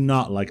 I would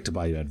not like to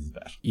buy you out of the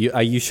bet.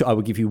 Are you sure? I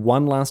will give you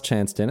one last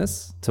chance,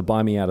 Dennis, to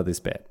buy me out of this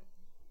bet.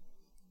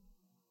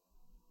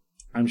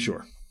 I'm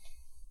sure.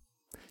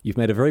 You've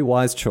made a very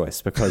wise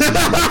choice because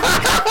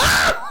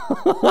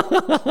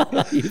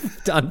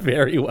you've done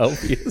very well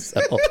for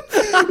yourself.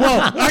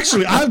 Well,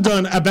 actually, I've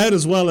done about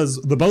as well as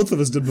the both of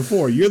us did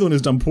before. You're the one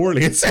who's done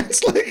poorly, it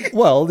sounds like.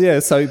 Well, yeah.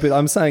 So, but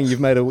I'm saying you've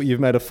made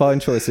a fine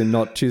choice in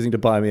not choosing to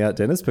buy me out,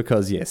 Dennis,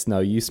 because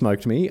you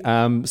smoked me.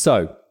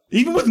 So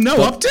even with no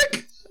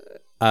uptick,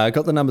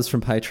 got the numbers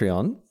from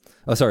Patreon.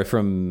 Oh, sorry,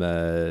 from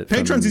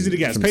Patreon's easy to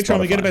guess. Patreon,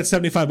 we get about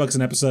 $75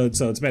 an episode,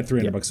 so it's about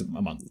 $300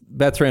 a month.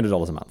 About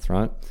 $300 a month,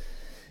 right?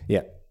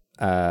 Yeah.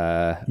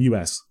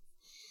 US.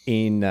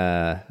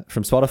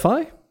 From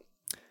Spotify,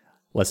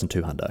 less than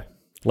 $200.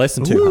 Less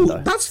than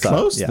 $200. That's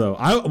close though.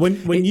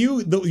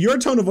 Your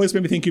tone of voice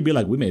made me think you'd be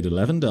like, we made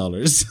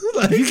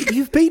 $11.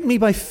 You've beaten me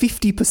by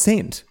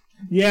 50%.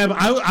 Yeah, but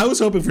I was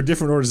hoping for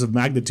different orders of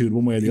magnitude,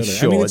 one way or the other.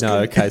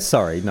 Sure, okay,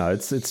 sorry. No,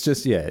 it's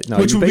just, no.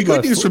 Which would be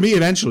good news for me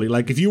eventually.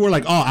 Like, if you were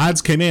like, oh,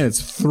 ads came in,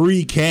 it's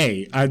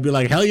 3K, I'd be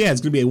like, hell yeah,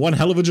 it's going to be one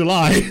hell of a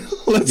July.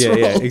 Let's roll.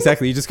 Yeah,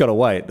 exactly. You just got to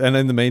wait. And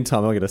in the meantime,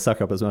 I'm going to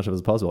suck up as much of it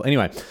as possible.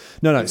 Anyway,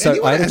 no.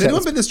 So has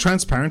anyone been this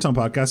transparent on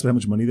podcasts about how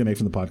much money they make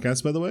from the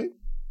podcast, by the way?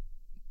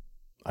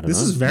 I don't know.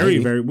 This is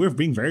we're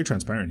being very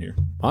transparent here.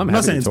 I'm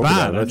not saying it's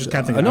bad. I just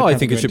can't think. No, I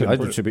think it should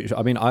be.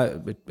 I mean,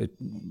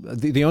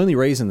 the only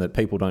reason that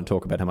people don't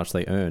talk about how much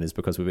they earn is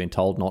because we've been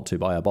told not to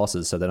by our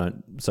bosses, so they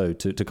don't. So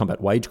to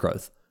combat wage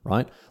growth,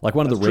 right? Like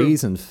one of the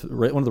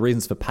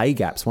reasons for pay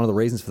gaps, one of the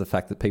reasons for the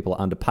fact that people are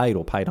underpaid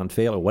or paid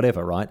unfairly or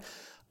whatever, right?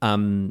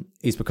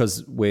 Is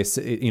because we're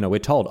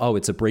told, oh,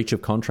 it's a breach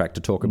of contract to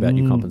talk about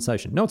your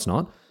compensation. No, it's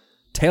not.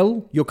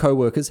 Tell your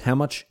coworkers how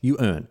much you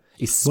earn.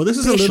 Well, this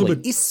is a little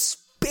bit.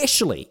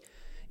 Especially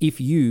if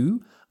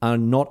you are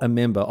not a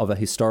member of a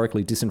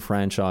historically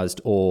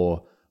disenfranchised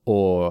or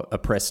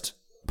oppressed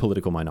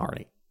political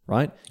minority,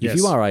 right? Yes. If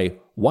you are a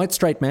white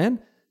straight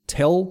man,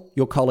 tell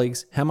your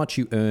colleagues how much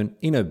you earn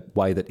in a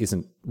way that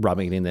isn't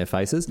rubbing it in their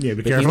faces. Yeah,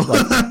 be careful.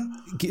 But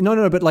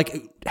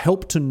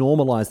help to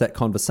normalize that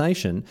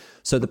conversation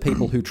so the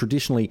people who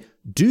traditionally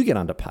do get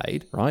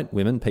underpaid, right?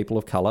 Women, people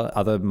of color,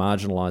 other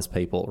marginalized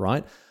people,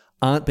 right?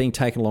 Aren't being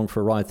taken along for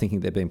a ride thinking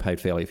they're being paid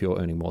fairly if you're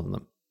earning more than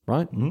them,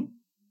 right? Mm-hmm.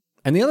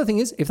 And the other thing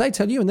is, if they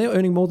tell you and they're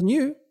earning more than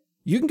you,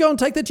 you can go and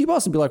take that to your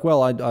boss and be like,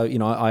 well,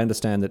 I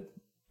understand that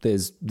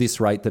there's this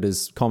rate that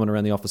is common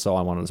around the office, so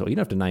I want it as well. You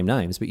don't have to name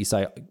names, but you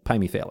say, pay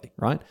me fairly,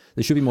 right?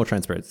 There should be more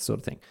transparency, sort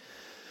of thing.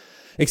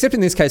 Except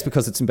in this case,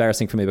 because it's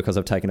embarrassing for me because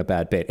I've taken a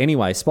bad bet.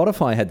 Anyway,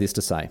 Spotify had this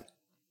to say.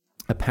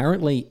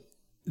 Apparently,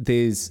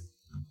 there's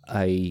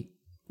a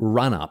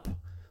run-up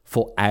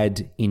for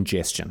ad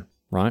ingestion,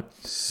 right?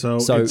 So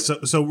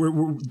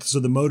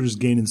the motor's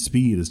gaining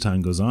speed as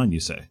time goes on, you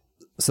say?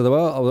 So the way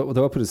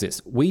I'll put it is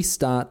this. We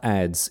start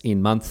ads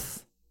in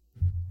month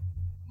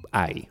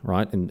A,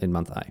 right? In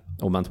month A,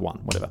 or month 1,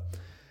 whatever.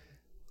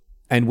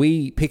 And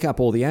we pick up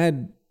all the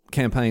ad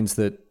campaigns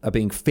that are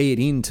being fed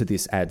into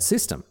this ad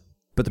system.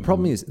 But the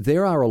problem is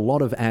there are a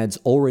lot of ads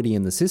already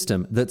in the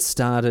system that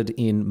started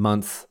in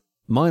month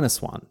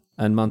 -1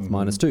 and month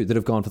 -2 that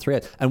have gone for 3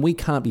 ads. And we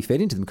can't be fed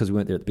into them because we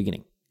weren't there at the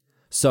beginning.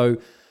 So,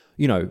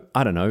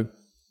 I don't know,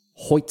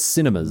 Hoyt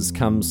Cinemas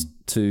comes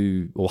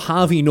to, or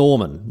Harvey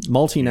Norman,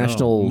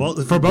 multinational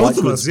for both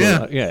of us,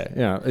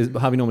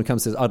 Harvey Norman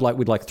comes and says,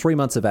 we'd like 3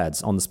 months of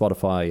ads on the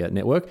Spotify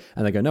network,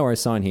 and they go, no worries,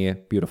 sign here,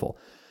 beautiful.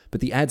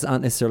 But the ads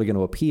aren't necessarily going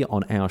to appear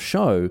on our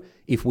show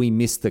if we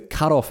miss the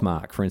cutoff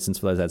mark, for instance,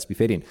 for those ads to be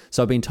fed in.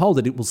 So I've been told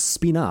that it will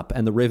spin up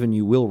and the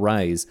revenue will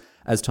raise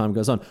as time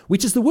goes on,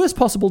 which is the worst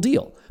possible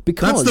deal.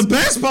 Because that's the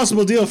best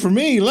possible deal for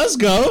me. Let's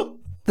go.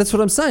 That's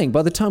what I'm saying.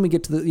 By the time we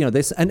get to the,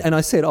 this, and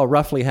I said,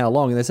 roughly how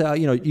long? And they say,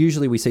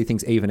 usually we see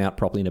things even out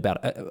properly in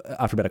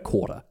after about a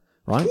quarter,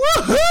 right?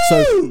 Woohoo!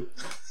 So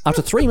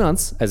after 3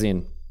 months, as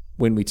in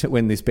when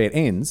this bet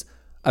ends,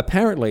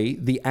 apparently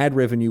the ad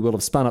revenue will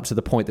have spun up to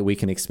the point that we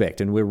can expect,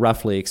 and we're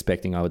roughly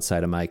expecting, I would say,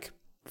 to make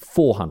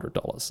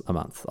 $400 a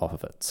month off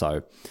of it.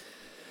 So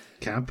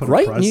Can't put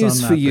great a price news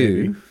on that, for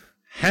you. baby.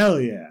 Hell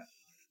yeah.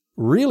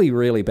 Really,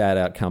 really bad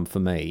outcome for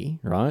me,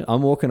 right?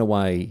 I'm walking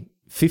away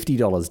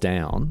 $50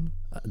 down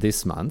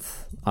this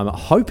month. I'm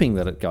hoping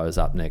that it goes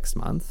up next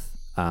month.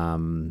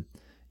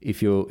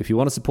 If you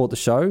want to support the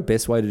show,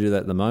 best way to do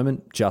that at the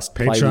moment, just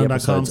play the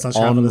episodes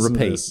on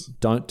repeat.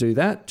 Don't do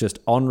that. Just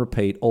on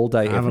repeat all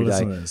day, every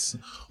day.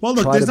 Well,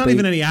 look, there's not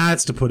even any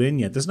ads to put in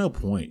yet. There's no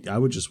point. I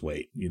would just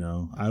wait.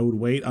 I would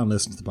wait and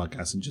listen to the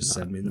podcast and just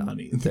send me the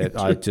money.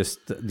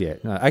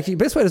 Actually,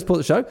 best way to support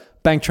the show,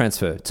 bank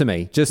transfer to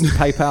me. Just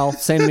PayPal,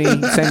 send me the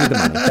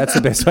money. That's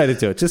the best way to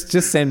do it. Just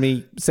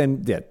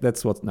send.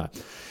 That's what's no.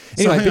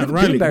 Anyway, so hang on,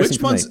 Riley,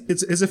 which month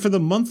is it for the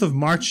month of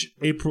March,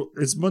 April?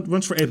 It's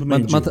months for April,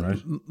 May, June,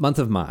 right? Month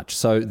of March.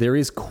 So there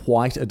is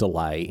quite a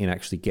delay in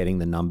actually getting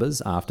the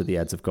numbers after the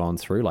ads have gone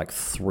through, like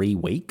 3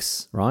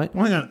 weeks, right?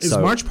 Well, hang on. Is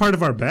March part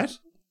of our bet?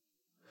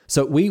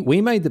 So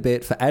we made the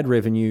bet for ad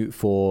revenue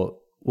for,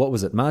 what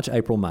was it, March,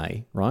 April,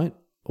 May, right?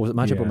 Or was it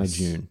March, April, May,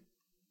 June?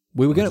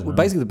 We were going to,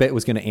 basically the bet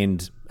was going to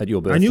end at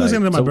your birthday. I knew it was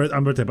going to end on my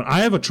birthday, but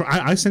I have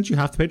I sent you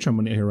half the Patreon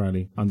money here,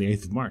 Riley, on the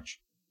 8th of March.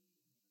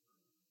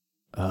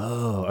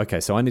 Oh, okay.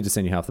 So I need to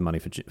send you half the money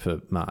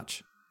for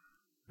March.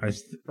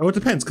 It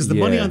depends, because the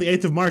money on the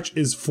 8th of March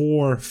is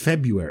for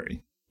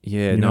February.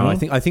 Yeah, no, I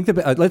think the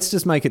bet, let's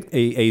just make it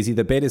easy.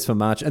 The bet is for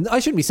March, and I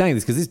shouldn't be saying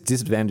this because this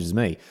disadvantages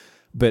me,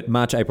 but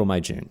March, April,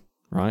 May, June,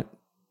 right?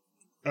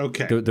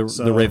 Okay.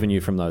 The revenue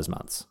from those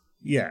months.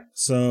 Yeah.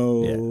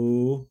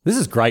 So this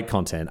is great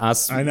content.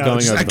 Us I know,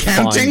 going over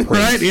accounting, the fine print.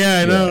 right?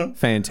 Yeah, I know.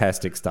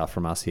 Fantastic stuff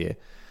from us here.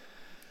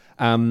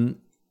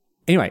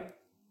 Anyway,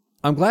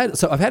 I'm glad.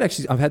 So I've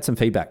had some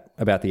feedback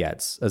about the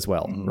ads as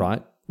well,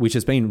 right? Which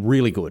has been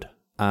really good.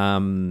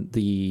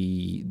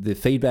 The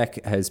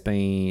feedback has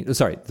been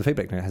the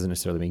feedback hasn't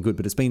necessarily been good,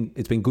 but it's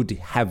been good to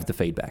have the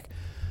feedback.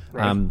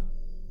 Right.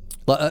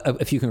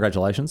 A few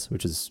congratulations,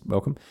 which is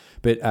welcome.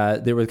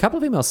 But there were a couple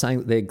of emails saying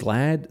that they're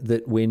glad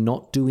that we're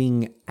not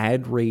doing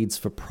ad reads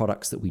for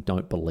products that we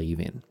don't believe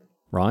in,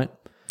 right?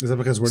 Is that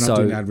because we're not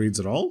doing ad reads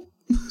at all?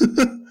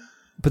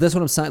 But that's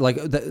what I'm saying. Like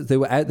there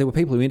were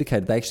people who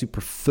indicated they actually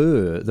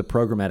prefer the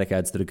programmatic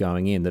ads that are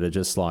going in that are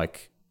just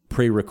like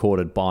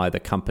pre-recorded by the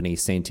company,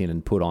 sent in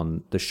and put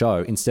on the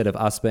show, instead of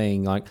us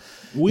being like,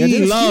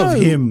 we love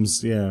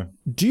hymns. Yeah.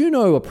 Do you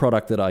know a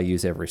product that I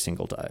use every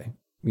single day?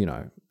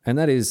 And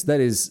that is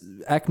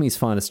Acme's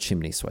finest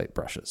chimney sweep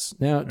brushes.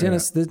 Now,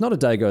 Dennis, there's not a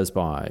day goes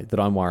by that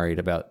I'm worried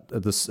about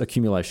this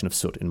accumulation of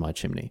soot in my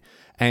chimney.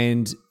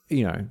 And,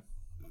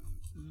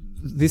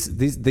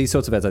 these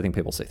sorts of ads, I think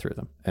people see through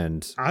them.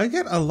 And I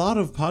get a lot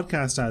of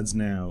podcast ads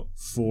now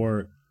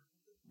for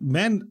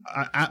men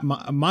at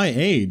my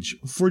age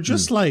for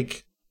just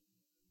like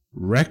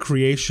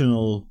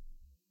recreational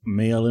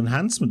male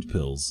enhancement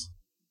pills.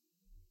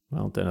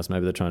 Well, Dennis,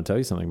 maybe they're trying to tell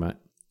you something, mate.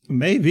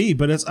 Maybe,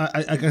 but it's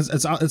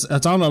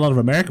on a lot of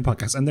American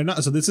podcasts, and they're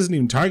not. So this isn't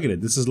even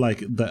targeted. This is like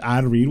the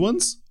ad read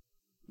ones.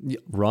 Yeah,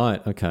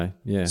 right. Okay.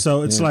 Yeah.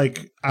 So it's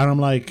like, and I'm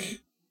like,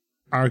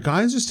 are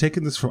guys just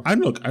taking this for? I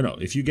know.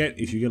 If you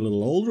get a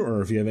little older,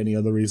 or if you have any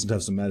other reason to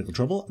have some medical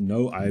trouble,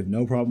 no, I have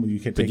no problem with you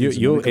taking. But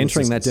you're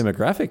entering that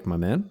demographic, my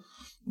man.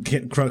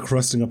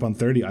 Crusting up on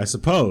 30, I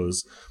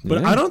suppose.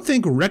 But I don't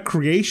think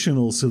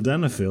recreational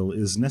sildenafil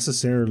is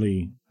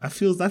necessarily. That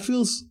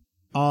feels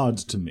odd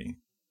to me.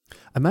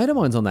 A mate of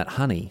mine's on that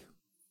honey.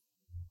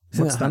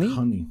 What's that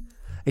honey?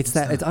 It's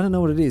that. I don't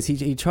know what it is.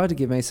 He tried to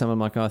give me some. I'm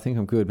like, I think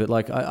I'm good, but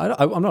like,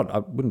 I'm not. I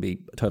wouldn't be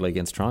totally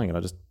against trying it.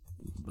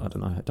 I don't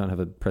know. I don't have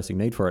a pressing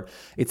need for it.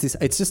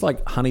 It's just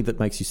like honey that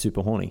makes you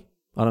super horny.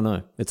 I don't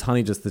know. It's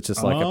honey that's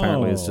just like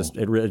apparently it's just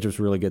it just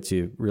really gets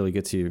you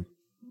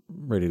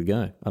ready to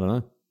go. I don't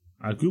know.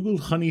 I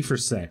googled honey for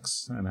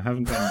sex and I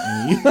haven't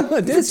gotten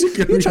any. Dennis, you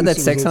ever tried that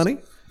sex honey?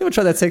 You ever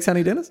tried that sex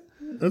honey, Dennis?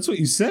 That's what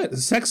you said.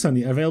 Sex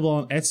honey available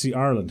on Etsy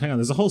Ireland. Hang on,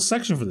 there's a whole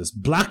section for this.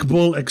 Black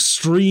Bull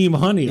Extreme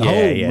Honey.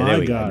 Yeah,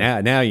 my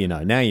God. Now you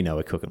know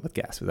we're cooking with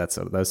gas. With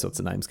those sorts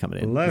of names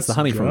coming in. It's the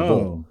honey from a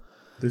bull.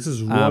 This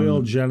is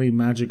Royal Jelly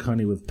Magic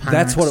Honey with Panax.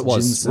 That's what it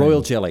was. Ginseng.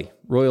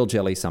 Royal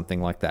Jelly,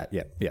 something like that.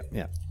 Yeah.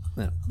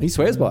 He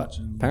swears by it.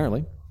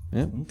 Apparently.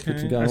 Yeah.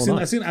 Okay.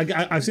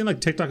 I've seen like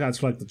TikTok ads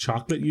for like the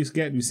chocolate you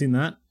get. Have you seen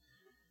that?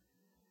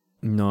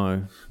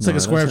 No. It's like a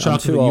square of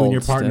chocolate that you and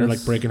your partner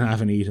like break in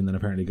half and eat, and then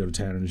apparently go to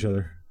town on each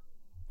other.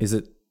 Is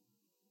it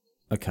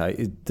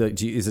okay?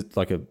 Is it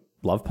like a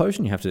love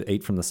potion? You have to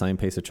eat from the same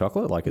piece of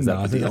chocolate? Like, is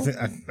that the deal?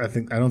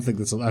 I don't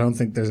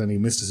think there's any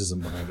mysticism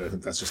behind it. I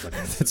think that's just like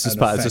it's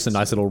just a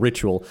nice little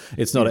ritual.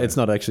 It's not. Yeah. It's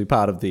not actually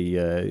part of the.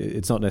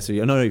 It's not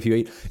necessarily. No. If you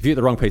eat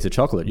the wrong piece of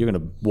chocolate, you're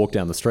going to walk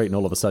down the street, and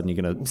all of a sudden you're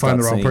going to find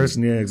the wrong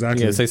person. Yeah,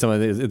 exactly. Yeah, see someone.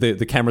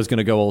 The camera's going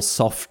to go all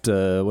soft.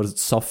 What is it?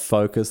 Soft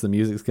focus. The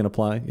music's going to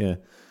play. Yeah.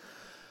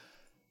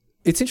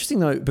 It's interesting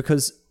though,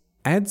 because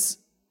ads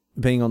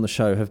being on the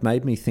show have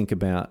made me think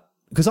about,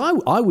 because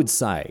I would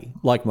say,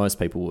 like most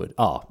people would,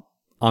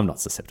 I'm not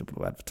susceptible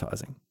to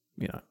advertising.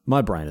 You know,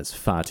 my brain is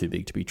far too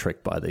big to be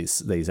tricked by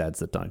these ads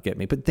that don't get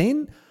me. But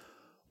then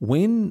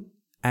when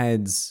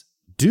ads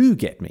do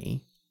get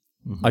me,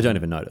 I don't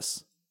even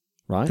notice,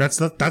 right? That's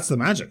the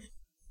magic.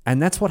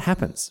 And that's what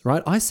happens,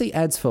 right? I see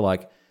ads for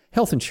like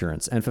health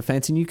insurance and for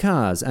fancy new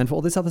cars and for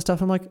all this other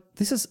stuff. I'm like,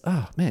 this is,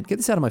 oh man, get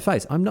this out of my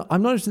face. I'm not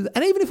interested in that.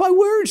 And even if I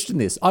were interested in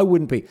this, I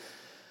wouldn't be.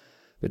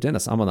 But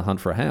Dennis, I'm on the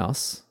hunt for a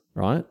house,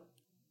 right?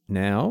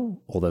 Now,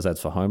 all those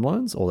ads for home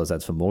loans, all those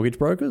ads for mortgage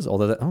brokers, all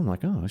that. Oh, I'm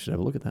like, I should have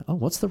a look at that. Oh,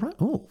 what's the rate?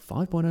 Oh,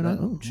 5.09.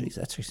 Oh, geez,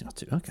 that's actually not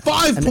too, okay.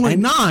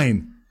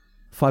 5.9?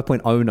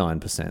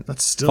 5.09%.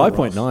 That's still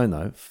 5.9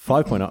 though.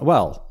 5.0.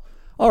 Well,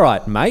 all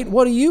right, mate.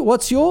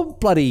 What's your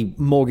bloody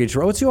mortgage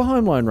rate? What's your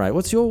home loan rate?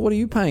 What are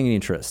you paying in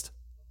interest?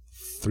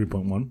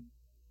 3.1.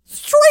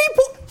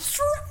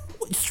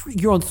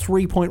 You're on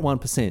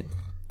 3.1%.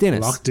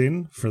 Dennis. Locked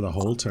in for the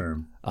whole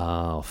term.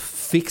 Oh,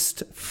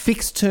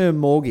 fixed term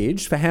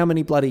mortgage for how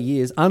many bloody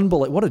years?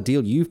 Unbelievable. What a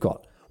deal you've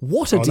got.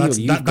 What a deal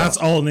you've got. That's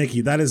all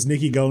Nikki. That is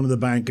Nikki going to the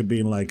bank and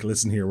being like,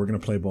 listen here, we're going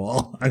to play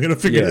ball. I'm going to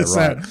figure this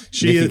out.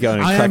 Nikki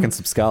going and cracking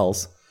some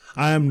skulls.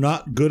 I am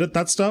not good at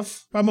that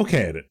stuff. I'm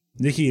okay at it.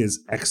 Nikki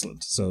is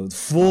excellent. So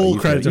full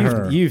credit to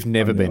her. You've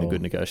never been a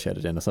good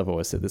negotiator, Dennis. I've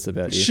always said this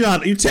about you.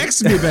 Shut up. You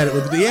texted me about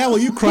it. Yeah, well,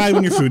 you cried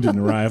when your food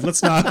didn't arrive.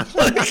 Let's not.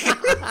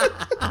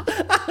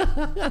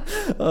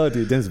 Oh,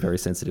 dude, Dennis is very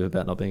sensitive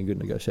about not being a good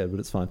negotiator, but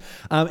it's fine.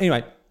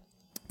 Anyway,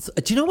 so,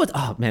 do you know what?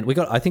 Oh man,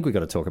 I think we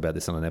got to talk about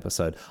this on an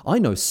episode. I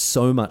know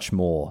so much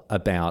more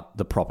about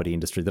the property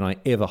industry than I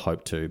ever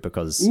hoped to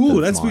because. Ooh,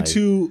 let's be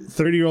two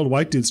 30-year-old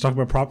white dudes talking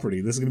about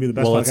property. This is going to be the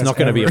best. Well, podcast it's not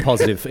going to be ever. a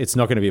positive. It's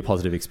not going to be a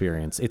positive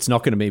experience. It's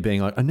not going to be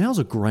being like, oh, now's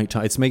a great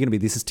time. It's me going to be,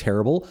 this is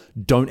terrible.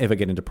 Don't ever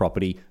get into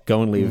property.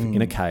 Go and live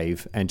in a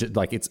cave, and just,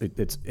 like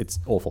it's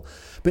awful.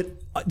 But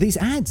these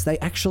ads, they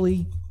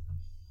actually.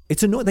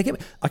 It's annoying. They get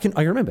me.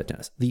 I remember,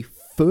 Dennis, the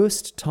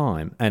first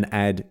time an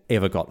ad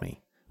ever got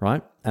me,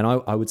 right? And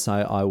I would say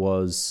I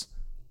was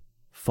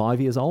 5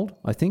 years old,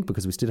 I think,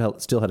 because we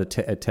still had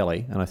a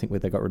telly, and I think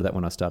they got rid of that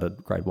when I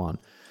started grade 1.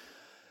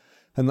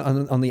 And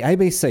on the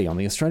ABC, on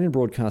the Australian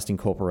Broadcasting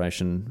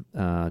Corporation,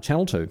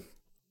 Channel 2,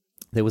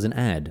 there was an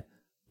ad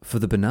for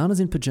the Bananas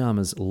in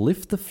Pyjamas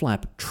Lift the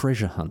Flap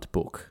Treasure Hunt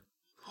book.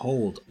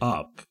 Hold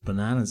up.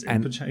 Bananas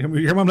in Pyjamas?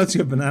 Your mom lets you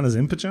have bananas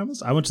in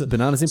pyjamas? I went to the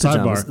Bananas in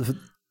Pyjamas. Sidebar.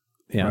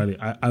 Yeah. Riley,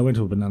 I went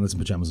to a Bananas in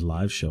Pyjamas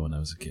live show when I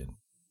was a kid.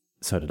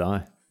 So did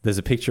I. There's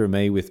a picture of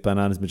me with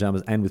Bananas in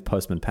Pyjamas and with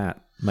Postman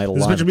Pat.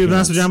 There's a picture of me with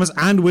Bananas in Pyjamas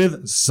and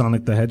with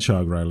Sonic the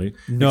Hedgehog, Riley.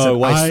 No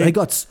way. They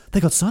got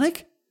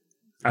Sonic?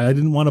 I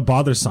didn't want to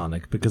bother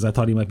Sonic because I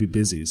thought he might be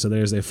busy. So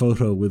there's a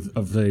photo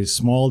of a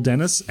small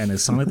Dennis and a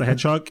Sonic the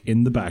Hedgehog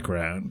in the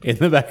background. In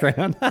the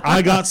background.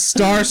 I got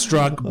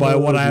starstruck by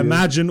what I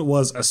imagine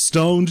was a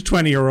stoned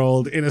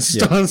 20-year-old in a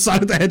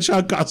Sonic the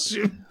Hedgehog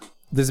costume.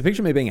 There's a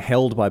picture of me being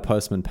held by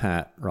Postman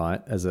Pat,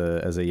 right, as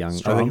a young...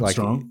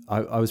 Strong.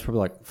 I was probably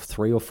like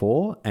 3 or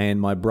 4,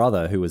 and my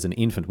brother, who was an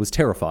infant, was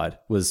terrified.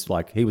 He was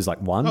like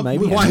 1,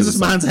 maybe. Why is this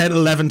man's head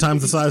 11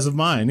 times the size of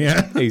mine?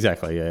 Yeah.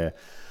 Exactly, yeah.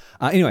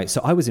 Anyway,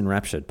 so I was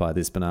enraptured by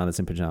this Bananas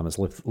in Pyjamas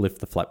Lift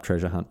the Flap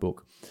Treasure Hunt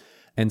book.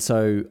 And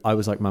so I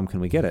was like, Mum,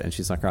 can we get it? And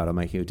she's like, all right, I'll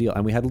make you a deal.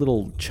 And we had a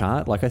little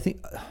chart, like I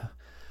think...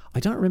 I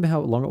don't remember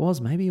how long it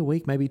was, maybe a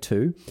week, maybe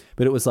 2.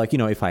 But it was like,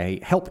 if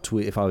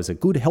I was a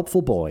good,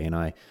 helpful boy and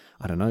I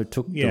don't know,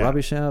 took the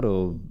rubbish out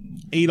or...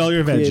 Eat all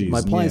your veggies.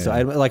 My place,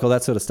 I like all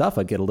that sort of stuff.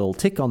 I'd get a little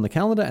tick on the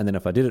calendar. And then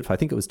if I did it, I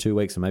think it was 2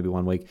 weeks or maybe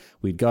 1 week,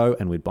 we'd go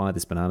and we'd buy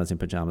this Bananas in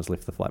Pyjamas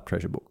Lift the Flap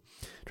Treasure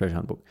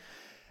Hunt book.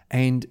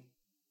 And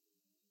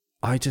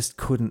I just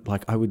couldn't,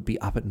 I would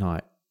be up at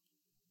night.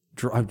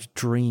 I would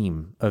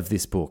dream of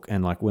this book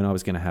and when I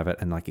was going to have it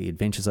and the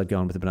adventures I'd go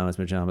on with the Bananas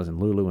in Pyjamas and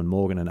Lulu and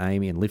Morgan and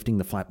Amy and lifting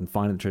the flap and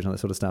finding the treasure and that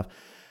sort of stuff.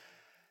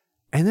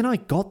 And then I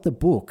got the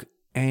book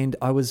and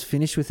I was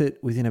finished with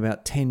it within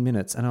about 10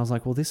 minutes and I was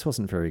like, well, this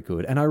wasn't very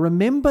good. And I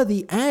remember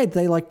the ad,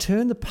 they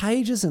turned the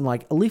pages and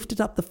lifted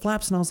up the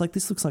flaps and I was like,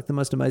 this looks like the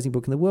most amazing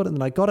book in the world. And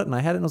then I got it and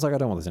I had it and I was like, I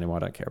don't want this anymore. I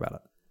don't care about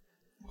it.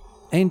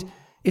 And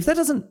if that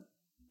doesn't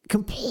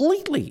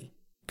completely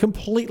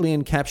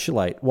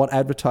encapsulate what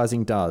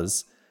advertising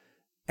does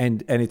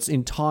and its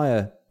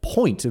entire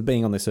point of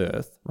being on this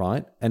earth,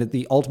 right? And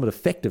the ultimate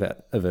effect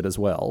of it as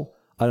well,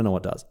 I don't know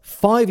what does.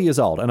 5 years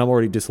old, and I'm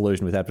already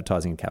disillusioned with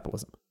advertising and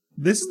capitalism.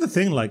 This is the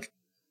thing,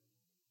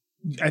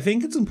 I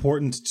think it's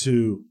important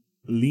to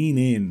lean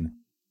in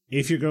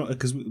if you're going,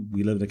 because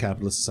we live in a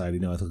capitalist society,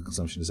 no ethical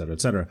consumption, et cetera,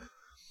 et cetera.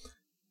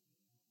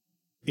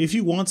 If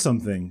you want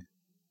something,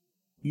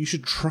 you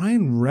should try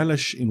and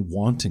relish in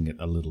wanting it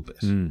a little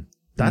bit.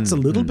 That's a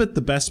little bit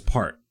the best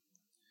part.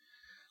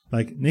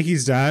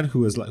 Nikki's dad,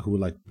 who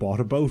bought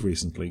a boat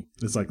recently,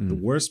 it's the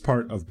worst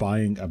part of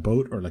buying a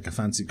boat or a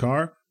fancy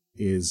car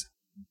is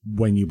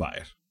when you buy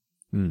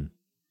it.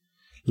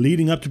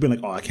 Leading up to being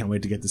oh, I can't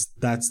wait to get this.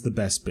 That's the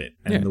best bit.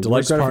 And the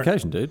delayed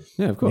gratification, dude.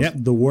 Yeah, of course. Yeah,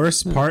 the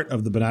worst part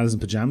of the Bananas in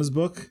Pyjamas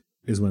book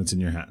is when it's in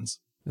your hands.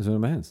 It's in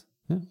my hands.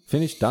 Yeah,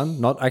 finished, done.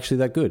 Not actually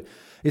that good.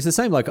 It's the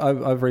same. Like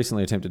I've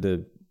recently attempted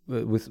to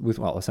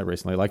well, I say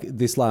recently, like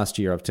this last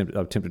year, I've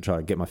attempted to try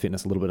to get my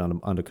fitness a little bit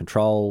under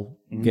control,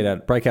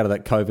 break out of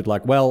that COVID.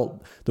 Like,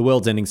 well, the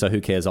world's ending, so who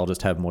cares? I'll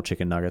just have more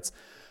chicken nuggets.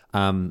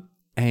 And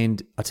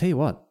I tell you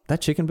what, that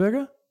chicken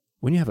burger,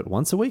 when you have it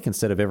once a week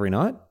instead of every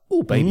night,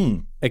 oh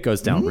baby, it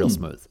goes down real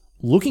smooth.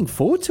 Looking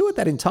forward to it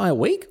that entire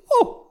week.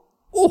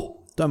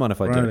 Oh, don't mind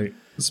if I do.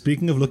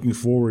 Speaking of looking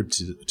forward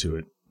to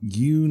it,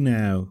 you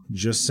now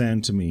just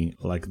sound to me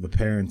like the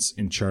parents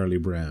in Charlie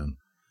Brown.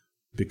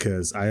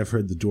 Because I have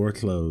heard the door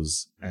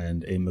close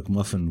and a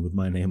McMuffin with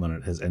my name on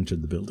it has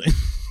entered the building.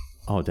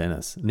 Oh,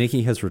 Dennis.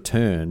 Nikki has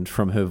returned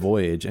from her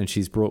voyage and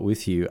she's brought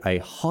with you a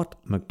hot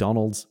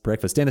McDonald's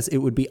breakfast. Dennis, it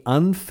would be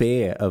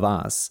unfair of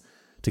us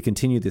to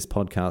continue this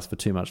podcast for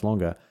too much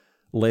longer,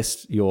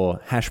 lest your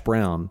hash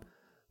brown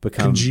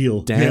become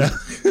damp,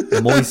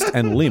 moist,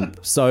 and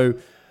limp. So,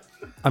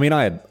 I mean,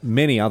 I had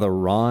many other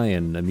wry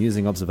and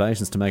amusing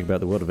observations to make about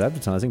the world of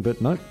advertising,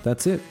 but no,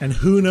 that's it. And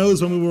who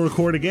knows when we will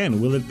record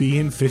again? Will it be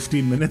in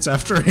 15 minutes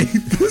after I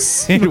eat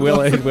this? It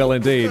will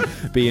indeed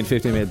be in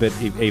 15 minutes. But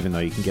even though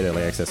you can get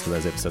early access to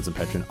those episodes on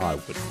Patreon,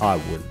 I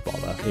wouldn't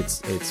bother.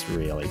 It's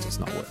really just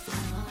not worth it.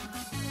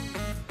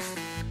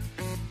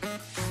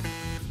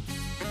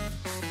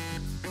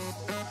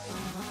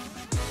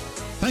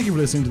 Thank you for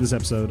listening to this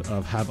episode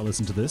of Have a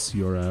Listen to This,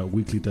 your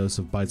weekly dose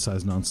of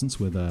bite-sized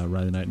nonsense with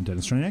Riley Knight and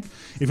Dennis Straniak.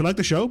 If you like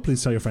the show,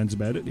 please tell your friends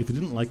about it. If you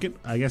didn't like it,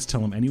 I guess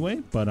tell them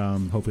anyway, but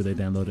hopefully they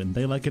download it and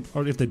they like it.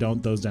 Or if they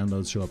don't, those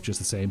downloads show up just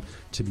the same,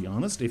 to be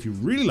honest. If you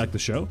really like the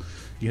show,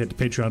 you head to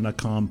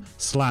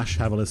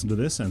patreon.com/Have a Listen to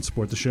This and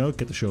support the show,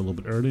 get the show a little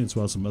bit early, as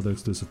well as some other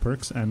exclusive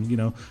perks, and,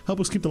 help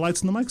us keep the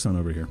lights and the mics on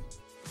over here.